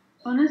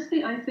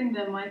 Honestly, I think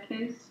that in my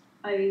case,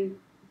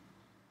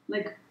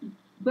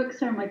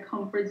 books are my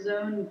comfort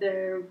zone.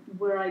 They're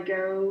where I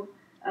go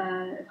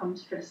if I'm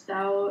stressed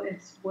out.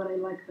 It's what I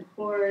like to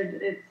hoard.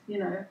 It's,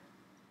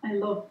 I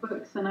love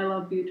books and I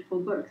love beautiful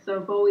books. So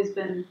I've always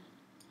been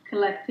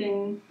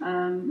collecting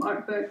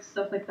art books,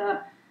 stuff like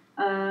that.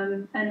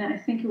 And I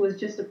think it was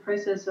just a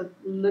process of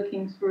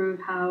looking through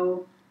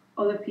how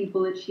other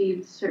people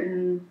achieved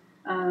certain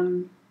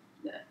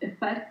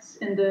effects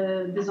in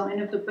the design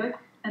of the book,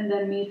 and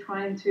then me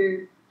trying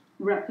to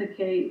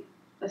replicate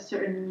a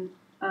certain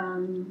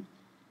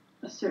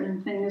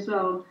thing as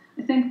well.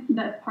 I think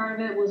that part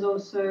of it was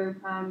also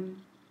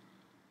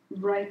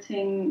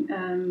writing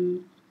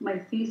my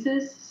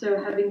thesis,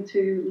 so having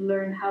to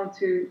learn how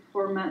to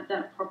format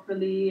that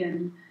properly,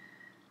 and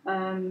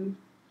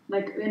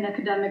in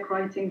academic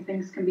writing,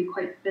 things can be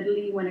quite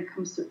fiddly when it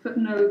comes to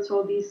footnotes,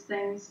 all these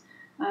things.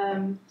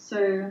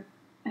 So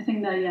I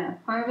think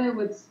that, part of it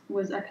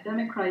was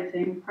academic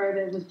writing, part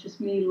of it was just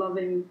me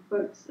loving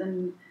books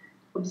and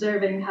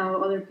observing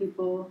how other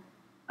people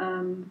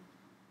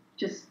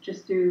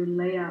just do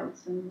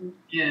layouts and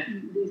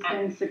these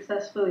things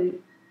successfully.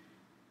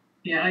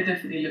 Yeah, I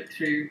definitely looked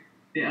through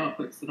the art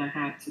books that I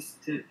had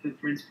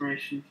for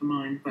inspiration for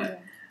mine,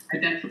 but I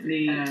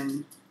definitely,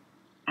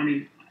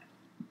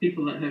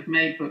 people that have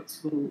made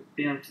books will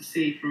be able to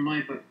see from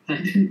my book that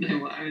I didn't know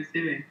what I was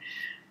doing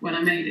when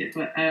I made it,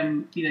 but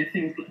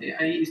things like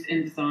I used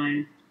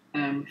InDesign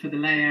for the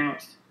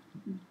layout,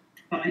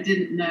 but I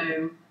didn't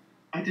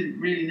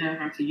really know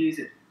how to use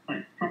it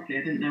properly.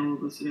 I didn't know all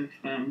the sort of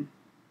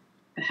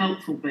the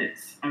helpful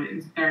bits. It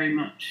was very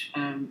much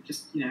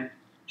just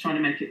trying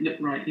to make it look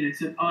right,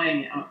 sort of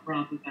eyeing it up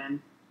rather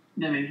than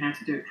knowing how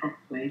to do it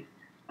properly.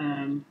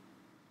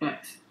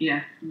 But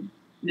yeah,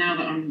 now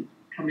that I'm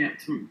coming up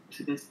to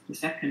the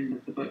second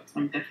of the books,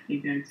 I'm definitely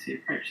going to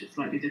approach it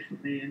slightly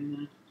differently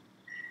and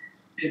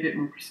be a bit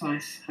more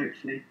precise,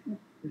 hopefully,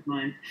 with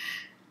mine.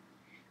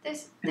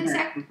 This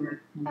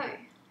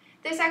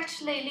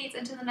actually leads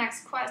into the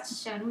next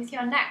question. With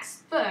your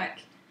next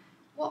book,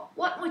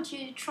 what would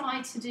you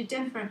try to do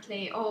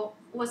differently, or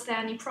was there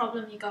any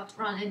problem you got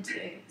run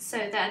into so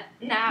that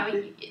now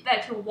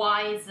that you're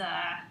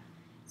wiser,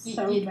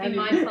 you'd be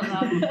mindful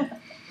of?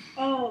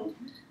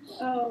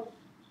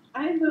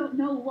 I will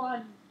know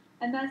one,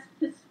 and that's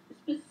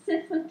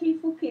specifically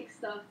for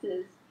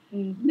Kickstarters.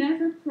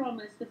 Never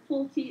promise the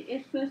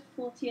first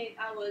 48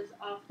 hours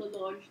after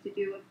launch to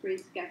do a free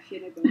sketch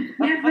in a book.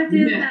 Never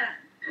do that.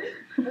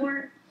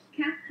 Or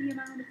cap the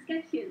amount of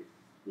sketches.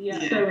 Yeah.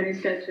 So many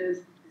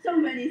sketches.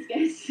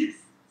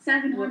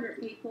 700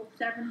 people,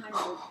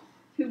 700.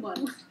 2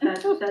 months.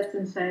 That's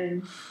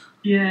insane.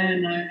 Yeah,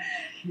 no.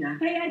 Yeah.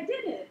 Hey, I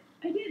did it.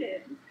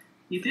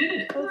 You did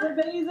it. It was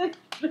amazing.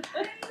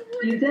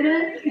 You did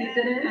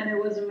it, and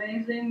it was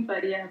amazing.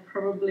 But yeah,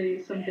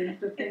 probably something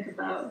to think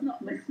about. It's not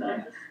the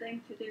smartest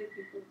thing to do,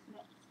 people. It's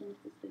not the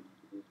smartest thing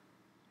to do.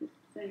 Just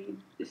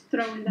saying. Just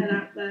throwing that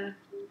out there.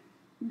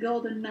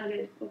 Golden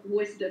nugget of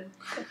wisdom.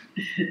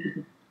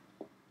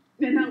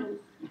 And I will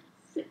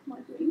sip my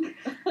drink.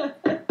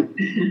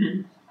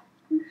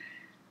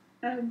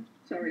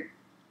 Sorry.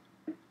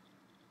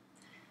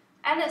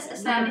 Alice,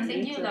 is there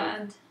anything you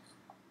learned?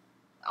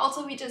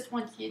 Also, we just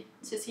want you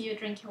to see you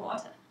drink your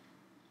water.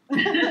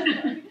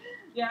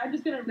 Yeah, I'm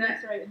just going to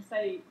reiterate and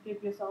say,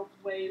 give yourself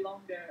way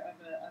longer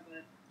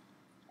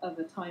of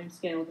a time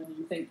scale than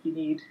you think you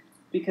need,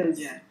 because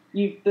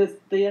there's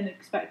the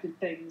unexpected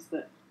things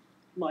that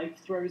life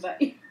throws at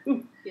you.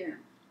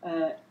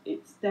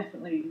 It's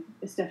definitely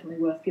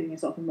worth giving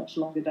yourself a much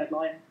longer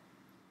deadline.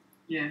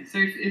 Yeah. So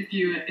if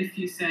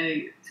you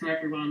say to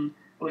everyone,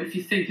 or if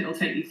you think it'll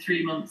take you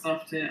 3 months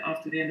after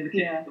the end of the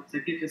Kickstarter, so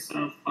give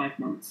yourself 5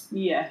 months.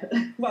 Yeah.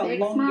 Well, 6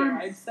 longer,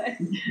 months. I'd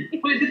say.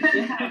 Well,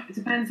 it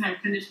depends how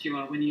finished you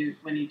are when you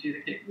do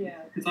the Kickstarter.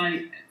 Yeah. Because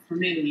I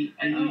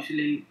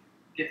usually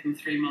give them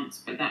 3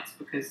 months, but that's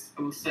because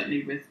I was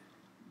certainly with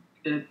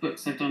the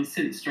books I've done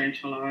since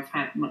Strange Hollow, I've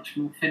had much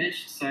more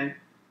finished, so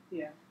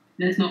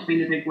there's not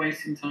been a big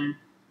waiting time.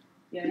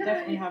 Yeah,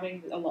 definitely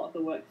having a lot of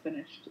the work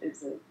finished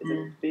is a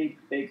big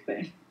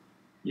thing.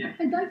 Yeah.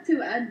 I'd like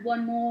to add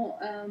one more,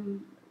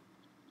 and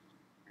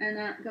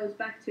that goes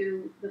back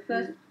to the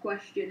first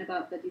question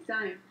about the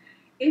design.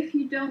 If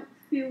you don't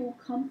feel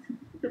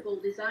comfortable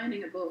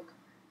designing a book,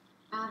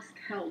 ask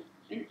help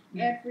in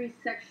every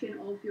section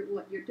of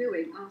what you're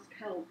doing. Ask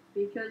help,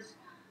 because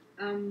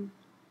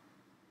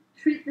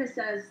treat this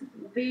as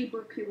the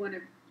book you want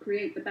to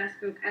create, the best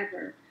book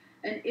ever.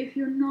 And if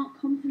you're not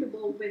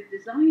comfortable with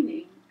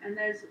designing, and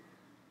as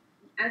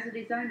a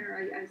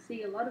designer, I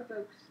see a lot of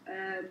books,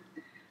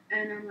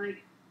 and I'm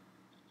like,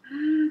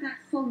 that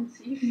font,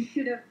 you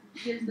should have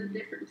used a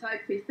different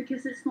typeface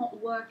because it's not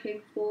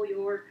working for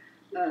your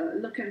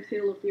look and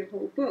feel of your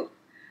whole book.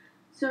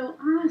 So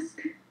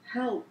ask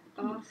help,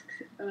 ask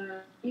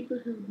people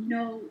who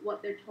know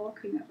what they're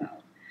talking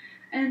about.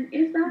 And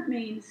if that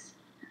means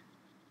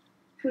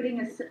putting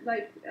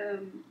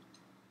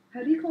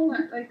how do you call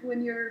that? Like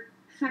when you're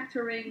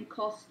factoring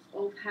costs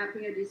of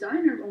having a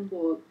designer on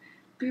board,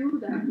 do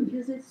that,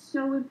 because it's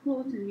so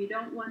important. You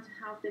don't want to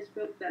have this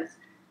book that's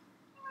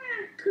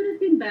could have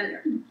been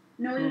better.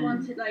 No, you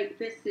wanted like,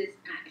 this is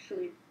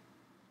actually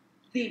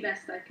the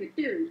best I could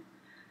do.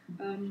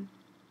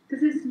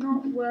 Because it's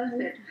not worth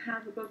it to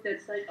have a book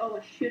that's like, oh,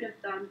 I should have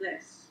done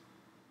this.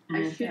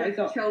 I should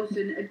have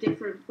chosen a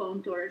different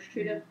font, or I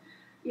should have,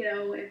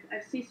 I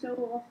see so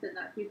often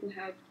that people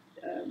have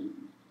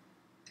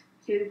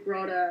too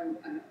broad a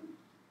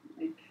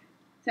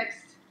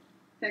text.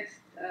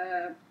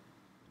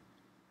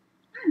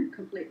 I'm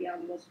completely at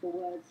a loss for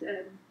words.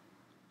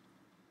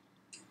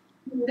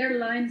 Their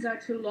lines are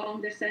too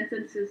long, their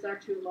sentences are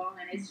too long,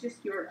 and it's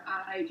just your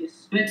eye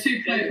just... They're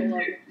too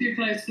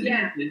close to the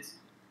images.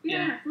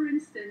 Yeah, for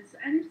instance,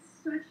 and it's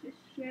such a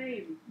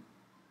shame.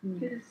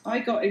 I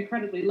got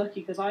incredibly lucky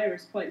because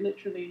Iris quite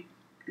literally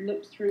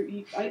looked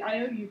through...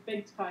 I owe you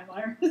big time,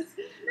 Iris.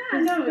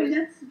 No,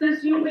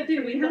 that's what we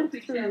do, we help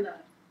each other.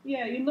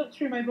 Yeah, you looked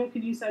through my book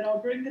and you said, I'll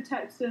bring the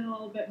text in a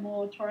little bit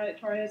more, try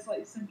a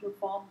slightly simpler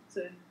font,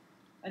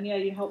 and yeah,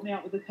 you helped me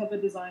out with the cover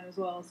design as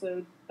well,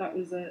 so that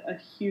was a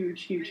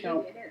huge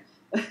help.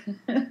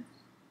 I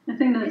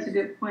think that's a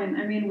good point.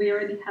 I mean, we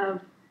already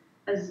have,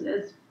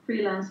 as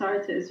freelance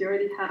artists, you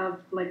already have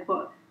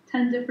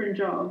 10 different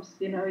jobs.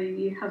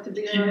 You have to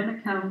be your own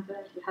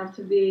accountant, you have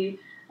to be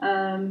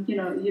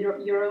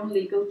your own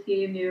legal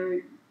team,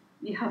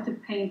 you have to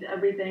paint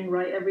everything,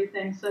 write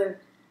everything. So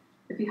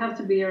if you have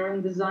to be your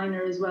own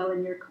designer as well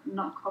and you're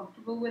not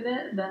comfortable with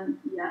it, then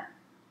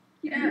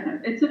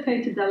it's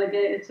okay to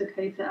delegate, it's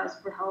okay to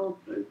ask for help.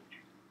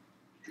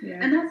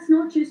 And that's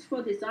not just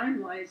for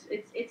design-wise,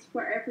 it's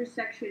for every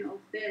section of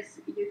this.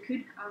 You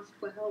could ask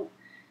for help.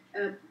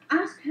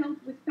 Ask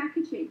help with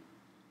packaging.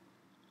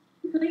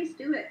 Please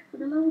do it, for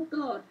the love of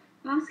God.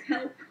 Ask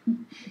help.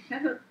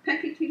 Have a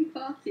packaging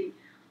party.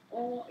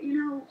 Or,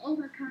 all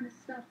that kind of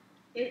stuff.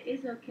 It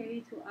is okay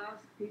to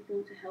ask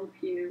people to help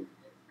you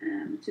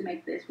to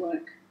make this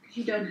work. Because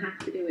you don't have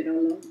to do it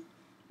alone.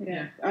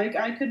 Yeah,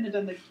 I couldn't have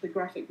done the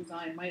graphic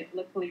design.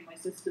 Luckily, my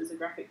sister's a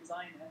graphic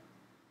designer,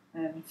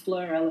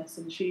 Fleur Ellis,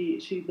 and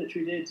she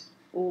literally did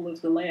all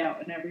of the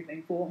layout and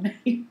everything for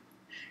me.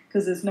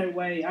 Because there's no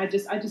way, I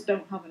just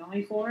don't have an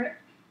eye for it.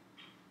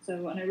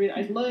 So, and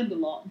I've learned a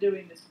lot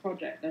doing this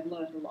project. I've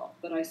learned a lot,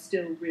 but I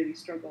still really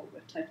struggle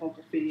with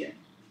typography and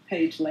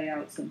page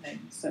layouts and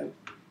things. So,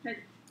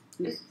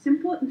 it's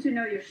important to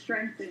know your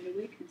strengths and your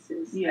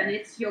weaknesses, and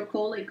it's your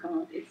calling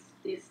card.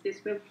 It's this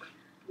book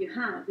you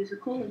have is a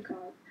calling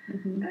card,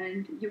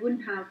 and you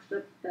wouldn't have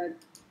the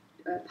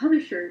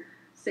publisher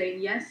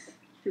saying yes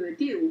to a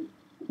deal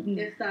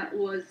if that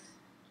was,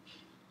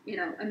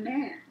 a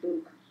meh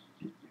book.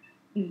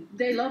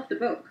 They love the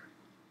book,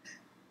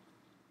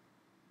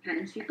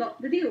 hence you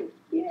got the deal.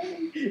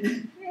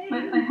 Yay!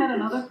 I had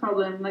another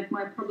problem.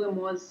 My problem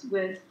was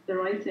with the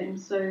writing.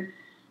 So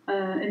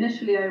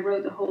initially, I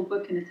wrote the whole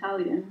book in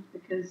Italian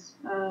because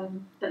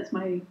that's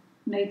my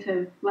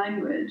native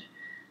language.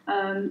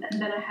 And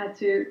then I had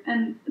to,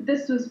 and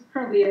this was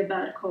probably a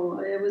bad call.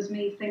 It was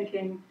me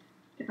thinking,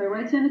 if I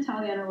write in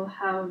Italian, I will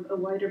have a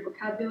wider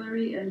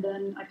vocabulary, and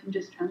then I can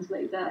just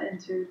translate that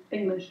into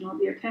English and I'll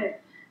be okay.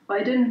 But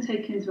I didn't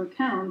take into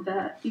account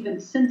that even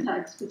the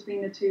syntax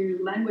between the two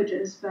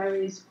languages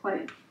varies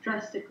quite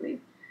drastically.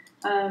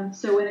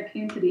 So when it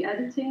came to the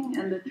editing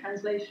and the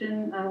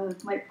translation,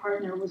 my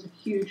partner was a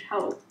huge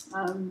help.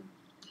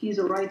 He's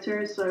a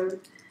writer, so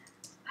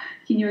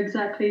he knew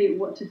exactly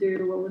what to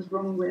do, what was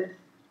wrong with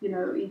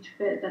each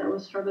bit that I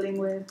was struggling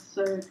with.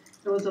 So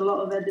there was a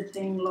lot of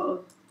editing,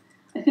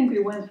 I think we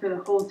went through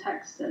the whole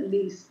text at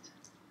least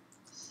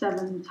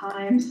 7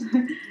 times.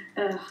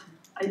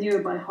 I knew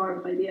it by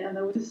heart by the end.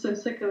 I was so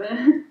sick of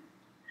it.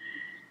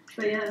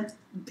 But yeah.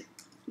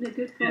 A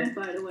good point,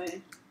 by the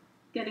way.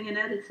 Getting an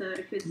editor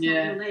if it's not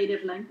your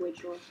native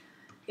language, or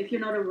if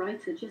you're not a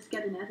writer, just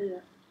get an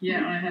editor.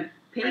 Yeah, I have.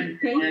 Pay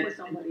for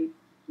somebody.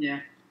 Yeah.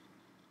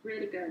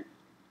 Really good.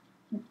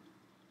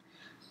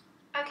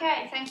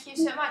 Okay, thank you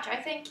so much. I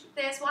think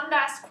there's one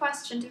last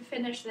question to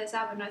finish this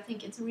up, and I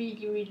think it's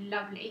really, really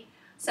lovely.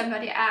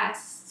 Somebody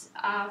asked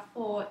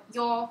for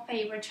your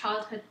favorite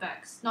childhood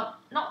books,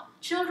 not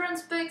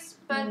children's books,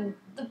 but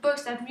the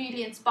books that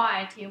really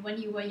inspired you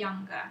when you were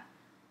younger,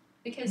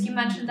 because you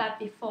mentioned that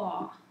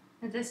before,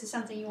 that this is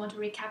something you want to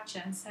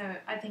recapture, and so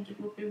I think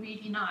it would be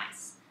really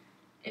nice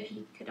if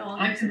you could all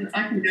I can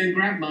go and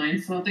grab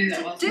mine, so I'll do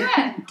that. Do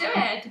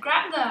it,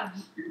 grab them.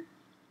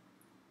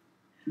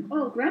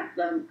 Oh, grab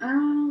them.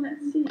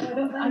 Let's see.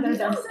 I know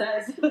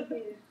downstairs.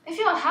 If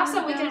you all have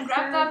some, we can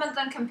grab them and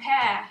then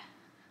compare.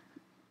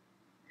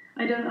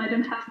 I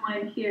don't have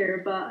mine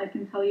here, but I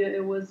can tell you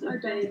it was a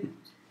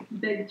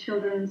big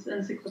children's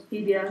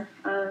encyclopedia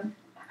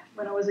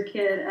when I was a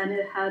kid, and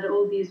it had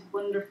all these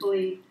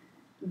wonderfully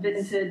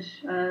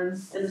vintage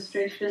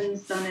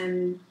illustrations done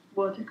in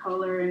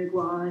watercolor and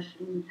gouache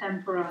and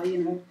tempera,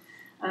 you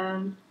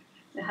know.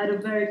 It had a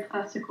very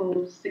classical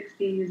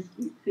 60s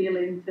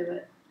feeling to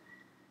it.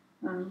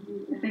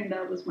 I think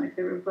that was my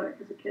favorite book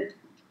as a kid.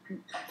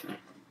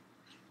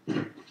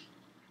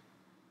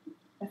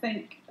 I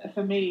think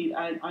for me,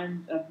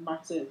 I'm a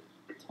massive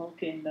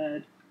Tolkien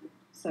nerd.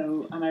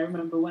 So, and I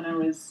remember when I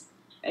was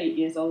 8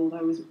 years old,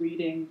 I was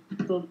reading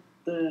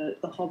the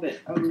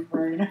Hobbit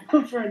over and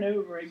over and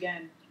over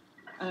again.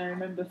 And I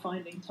remember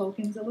finding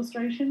Tolkien's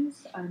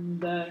illustrations,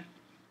 and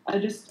I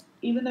just,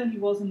 even though he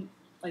wasn't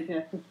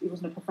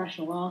a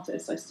professional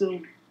artist, I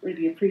still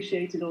really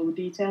appreciated all the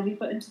detail he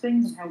put into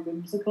things and how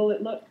whimsical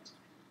it looked.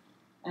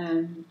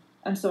 And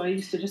so I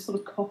used to just sort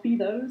of copy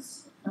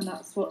those, and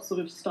that's what sort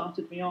of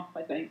started me off,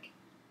 I think.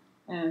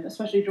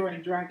 Especially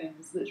drawing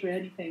dragons.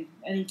 Literally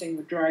anything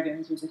with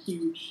dragons was a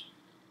huge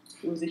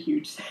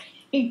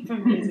thing for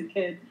me as a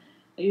kid.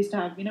 I used to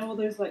have, you know, all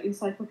those like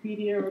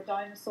encyclopedia of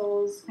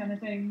dinosaurs kind of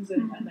things,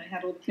 and they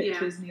had all the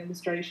pictures and the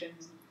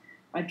illustrations.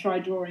 I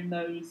tried drawing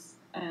those.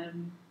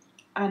 And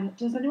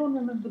does anyone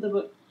remember the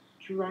book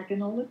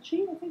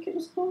Dragonology, I think it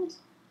was called?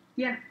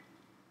 Yeah.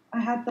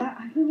 I had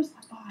that. Who was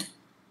that by?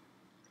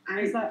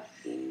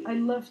 I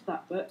loved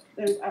that book.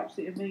 It was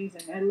absolutely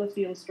amazing. I loved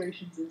the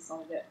illustrations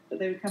inside it, but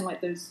they were kind of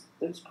like those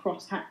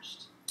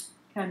cross-hatched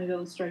kind of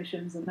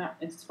illustrations, and that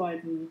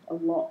inspired me a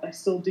lot. I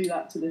still do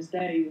that to this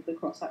day with the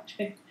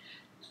cross-hatching.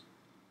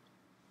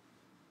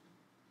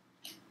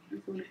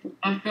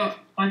 I've got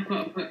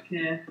a book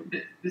here.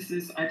 This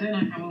is, I don't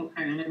know how old.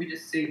 Hang on, let me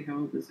just see how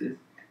old this is.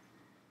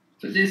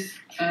 But this,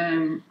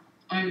 I've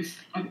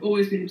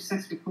always been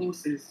obsessed with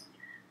horses.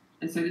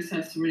 And so this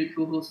has some really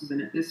cool horses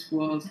in it. This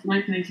was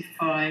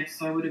 1985,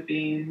 so I would have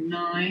been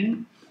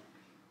 9.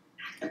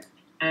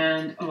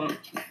 And,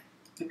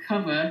 the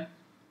cover,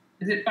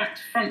 is it back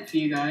to front for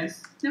you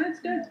guys? No,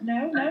 it's good.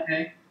 No.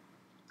 Okay.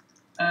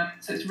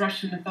 So it's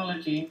Russian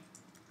mythology.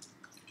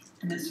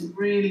 And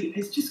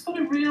it's just got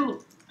a real,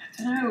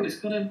 I don't know, it's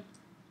got a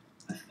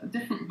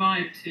different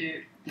vibe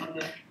to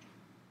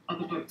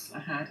other books I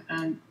had.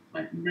 And,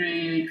 like,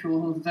 really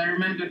cool horses. I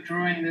remember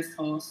drawing this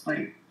horse,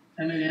 like,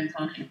 a million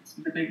times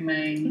with the big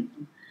mane.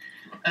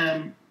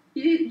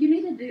 You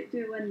need to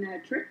do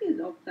a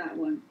tribute of that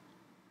one.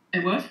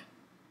 A what?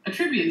 A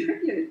tribute?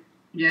 Tribute.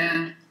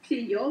 Yeah. See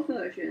your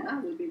version.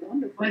 That would be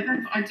wonderful. I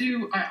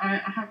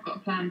have got a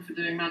plan for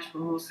doing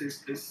magical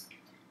horses because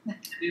I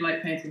do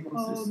like painting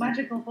horses. Oh,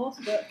 magical horse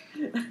book.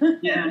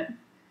 Yeah.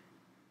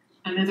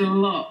 And there's a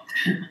lot.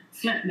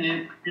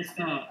 Sleipnir for a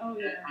start. Oh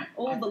yeah.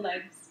 All the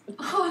legs.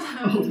 All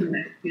the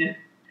legs, yeah.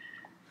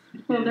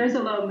 Well, there's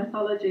a lot of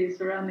mythology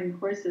surrounding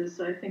horses,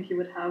 so I think you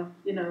would have,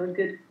 you know, a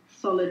good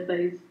solid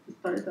base to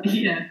start that.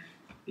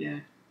 Yeah.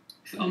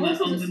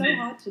 Horses are so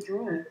hard to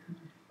draw.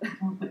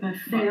 But they're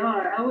fun. They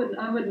are.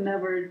 I would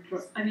never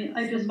draw. I mean,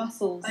 I just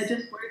worked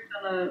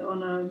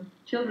on a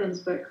children's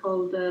book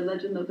called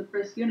Legend of the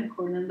First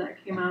Unicorn, and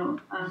that came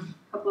out a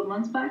couple of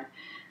months back,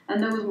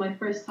 and that was my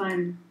first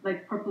time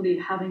like properly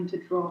having to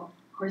draw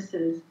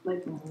horses,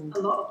 like a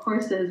lot of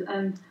horses,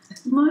 and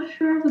I'm not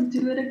sure I would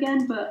do it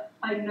again, but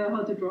I know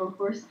how to draw a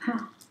horse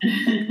now.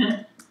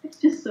 It's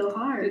just so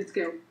hard. Good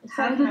skill.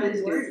 How does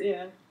it work?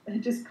 Yeah, it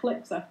just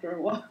clicks after a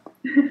while.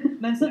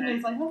 And then suddenly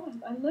it's like, oh,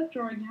 I love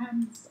drawing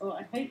hands, or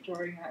I hate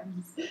drawing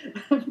hands.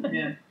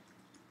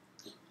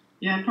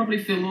 Yeah, I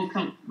probably feel more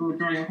comfortable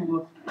drawing a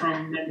horse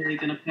from memory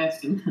than a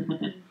person,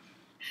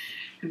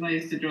 because I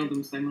used to draw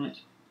them so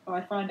much. Oh,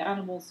 I find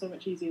animals so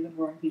much easier than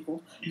drawing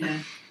people. Yeah.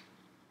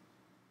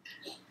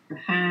 The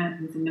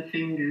hands and the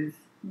fingers.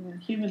 Yeah,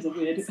 humans are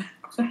weird.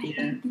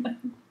 Yeah.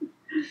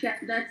 Yeah,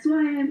 that's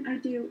why I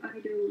do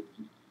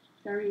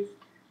fairies.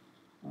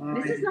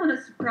 This is not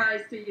a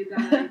surprise to you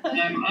guys.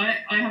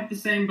 I have the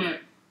same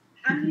book.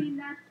 I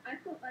mean,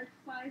 I've got like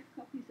 5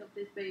 copies of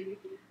this baby.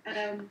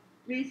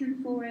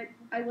 Reason for it,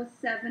 I was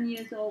 7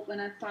 years old when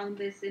I found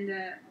this in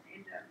the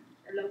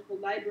local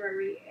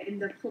library in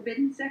the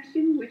forbidden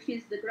section, which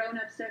is the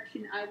grown-up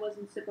section I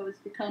wasn't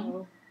supposed to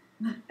come.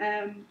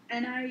 And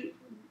I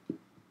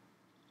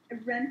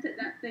rented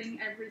that thing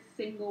every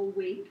single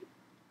week.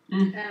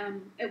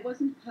 It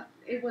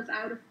was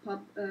out of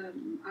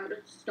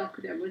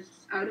stock. There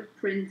was out of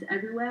print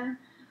everywhere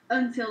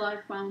until I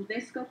found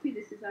this copy.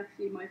 This is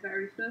actually my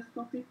very first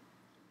copy,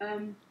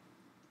 and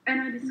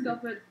I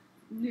discovered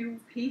new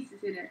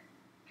pieces in it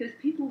because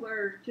people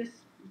were just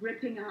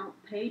ripping out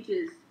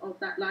pages of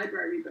that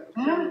library book.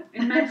 So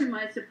imagine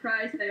my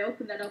surprise. They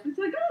opened that up. It's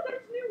like, oh,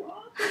 there's new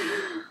art,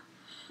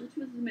 which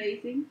was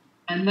amazing.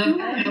 I love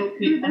the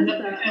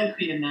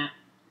LP in that.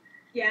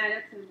 Yeah,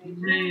 that's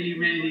amazing. Really,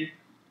 really.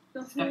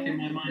 the stuck in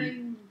my whole mind.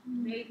 thing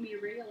made me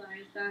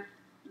realize that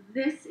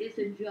this is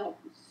a job.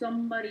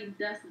 Somebody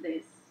does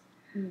this.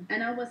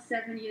 And I was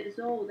 7 years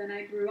old, and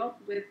I grew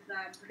up with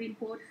Green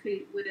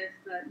Portfleet with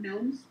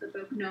Gnomes, the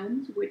book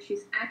Gnomes, which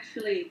is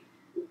actually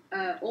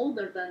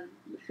older than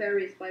The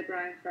Fairies by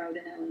Brian Froud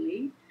and Ellen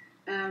Lee.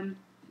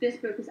 This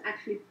book is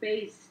actually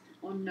based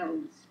on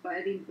Gnomes by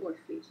Green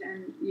Portfleet,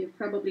 and you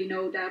probably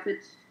know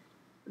David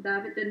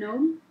the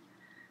Gnome.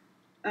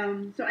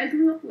 So I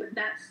grew up with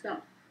that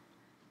stuff.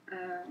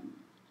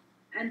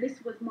 And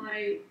this was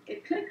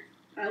it clicked.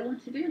 I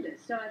want to do this.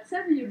 So at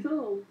 7 years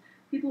old,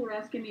 people were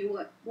asking me,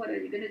 what are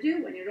you going to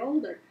do when you're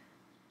older?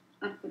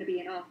 I'm going to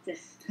be an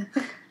artist.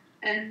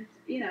 And,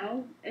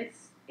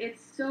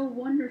 it's so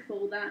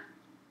wonderful that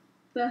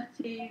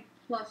 30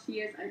 plus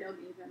years, I don't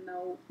even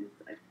know,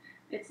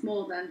 it's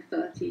more than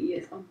 30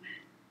 years. Oh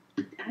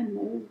man, I'm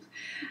old.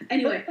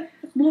 Anyway,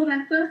 more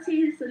than 30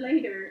 years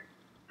later,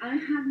 I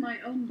have my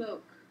own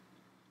book.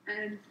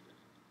 And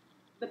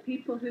the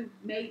people who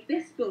made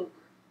this book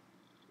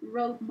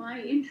wrote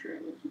my intro.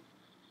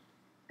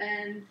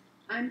 And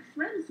I'm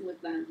friends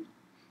with them,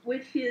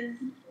 which is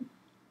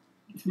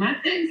It's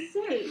magic.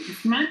 insane.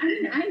 It's magic.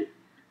 I mean,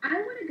 I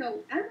want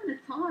to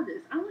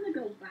TARDIS. I want to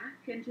go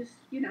back and just,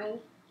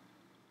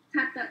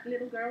 tap that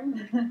little girl.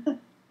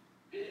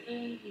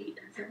 Hey,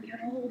 that's how we got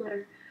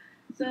older.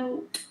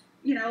 So,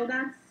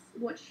 that's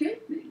what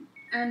shaped me.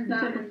 And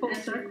It's like a full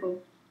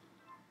circle.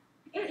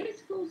 It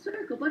is full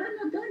circle, but I'm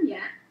not done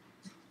yet.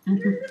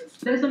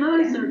 There's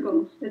another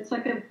circle. It's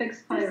like a big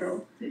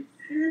spiral.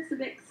 It's a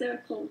big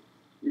circle.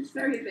 It's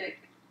very big.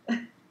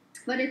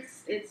 But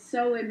it's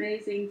so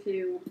amazing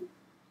to,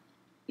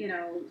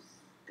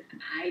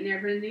 I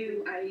never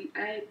knew.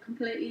 I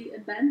completely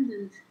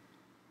abandoned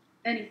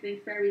anything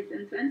fairies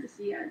and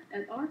fantasy at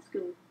art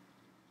school.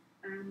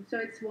 So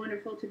it's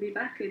wonderful to be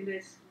back in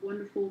this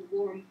wonderful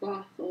warm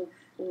bath of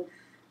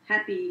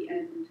happy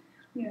and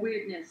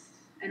weirdness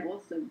and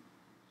awesome.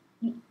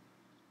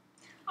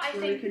 I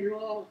Where think we can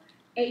draw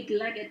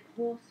 8-legged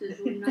horses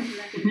or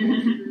 9-legged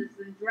horses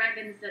and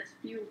dragons that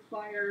spew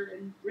fire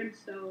and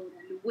brimstone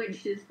and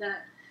witches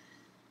that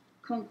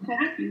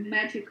concoct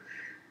magic.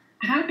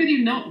 How could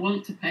you not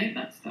want to paint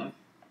that stuff?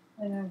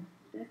 I know.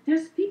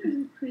 There's people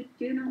who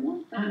do not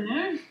want that. I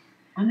know.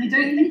 And they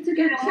They don't need to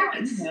get think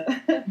checked.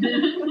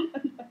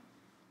 either.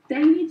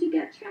 They need to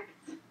get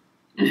checked.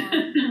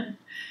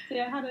 See,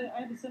 I had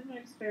a similar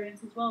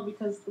experience as well,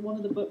 because one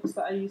of the books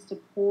that I used to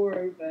pore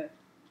over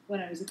when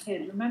I was a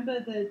kid. Remember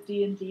the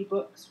D&D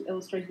books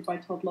illustrated by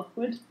Todd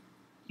Lockwood?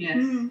 Yes.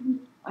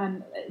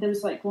 And there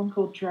was like one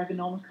called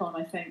Dragonomicon,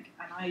 I think,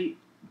 and I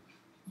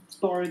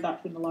borrowed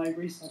that from the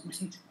library so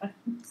many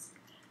times.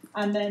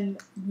 And then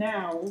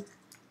now,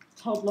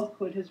 Todd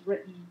Lockwood has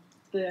written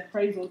the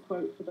appraisal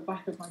quote for the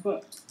back of my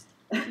book.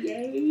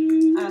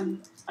 Yay!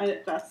 And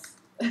that's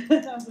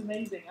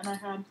amazing. And I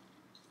had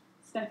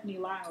Stephanie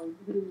Lau,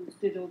 who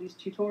did all these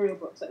tutorial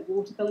books, like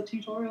watercolour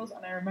tutorials,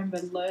 and I remember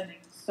learning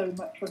so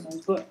much from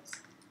those books.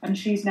 And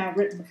she's now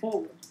written the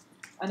foreword.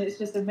 And it's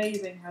just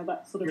amazing how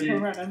that sort of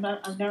come around.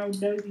 I now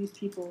know these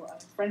people, and I'm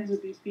friends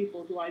with these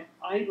people who I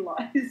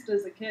idolised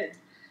as a kid.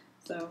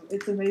 So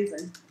it's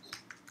amazing.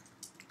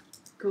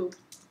 Cool.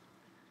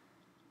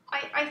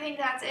 I think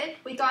that's it.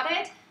 We got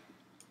it?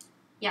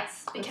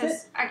 Yes,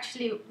 because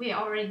actually we're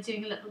already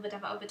doing a little bit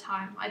of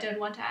overtime. I don't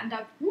want to end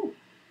up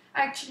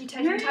actually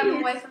taking time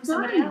away from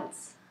somebody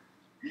else.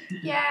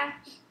 Yeah,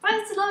 but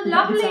it's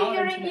lovely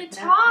hearing you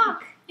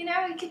talk.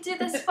 We could do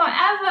this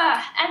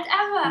forever and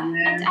ever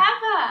and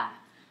ever.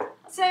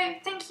 So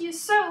thank you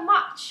so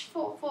much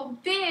for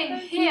being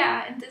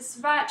here in this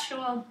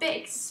virtual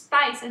big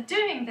space and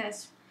doing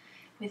this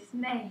with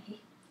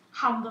me,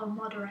 humble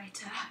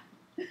moderator.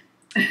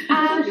 You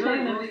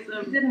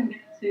didn't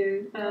get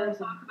to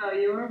talk about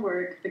your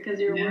work, because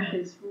your work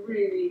is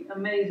really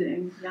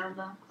amazing,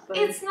 Jana. So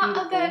it's not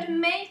beautiful. about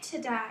me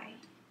today.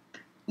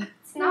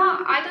 It's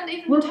not. I don't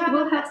even We'll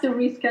have to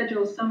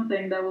reschedule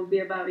something that will be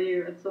about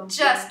you at some point.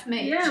 Just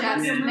me. Yeah,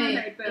 just yeah. me.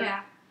 Mermaid book.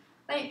 Yeah.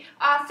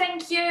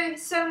 Thank you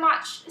so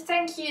much.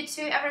 Thank you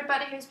to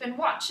everybody who's been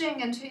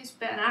watching and who's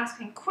been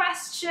asking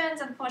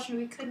questions.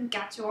 Unfortunately, we couldn't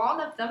get to all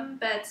of them,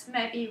 but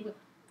maybe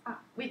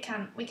we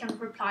can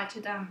reply to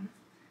them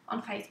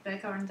on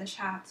Facebook or in the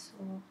chat.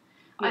 Or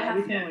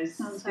We can always.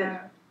 Sounds so good.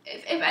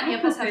 if any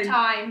of us have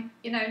time,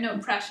 no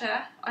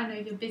pressure. I know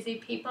you're busy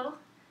people.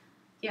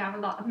 You have a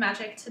lot of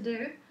magic to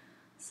do.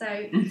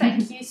 So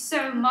thank you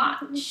so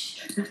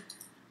much.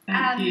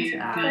 Thank you.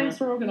 Thanks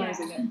for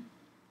organising it.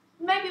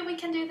 Maybe we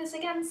can do this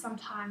again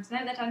sometimes,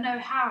 now that I know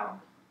how.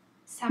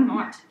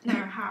 Somewhat know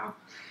how.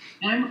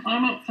 I'm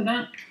up for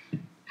that.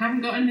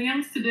 Haven't got anything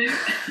else to do.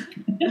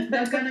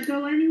 Not gonna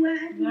go anywhere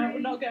anyway. No, we're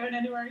not going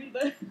anywhere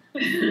either.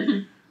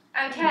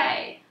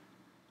 Okay.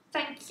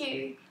 Thank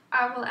you.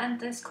 I will end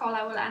this call.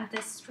 I will end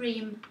this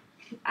stream.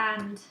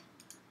 And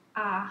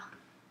I'm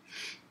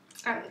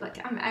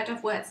out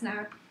of words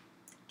now.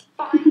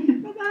 Bye.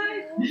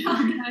 Bye-bye.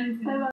 Bye. Bye-bye.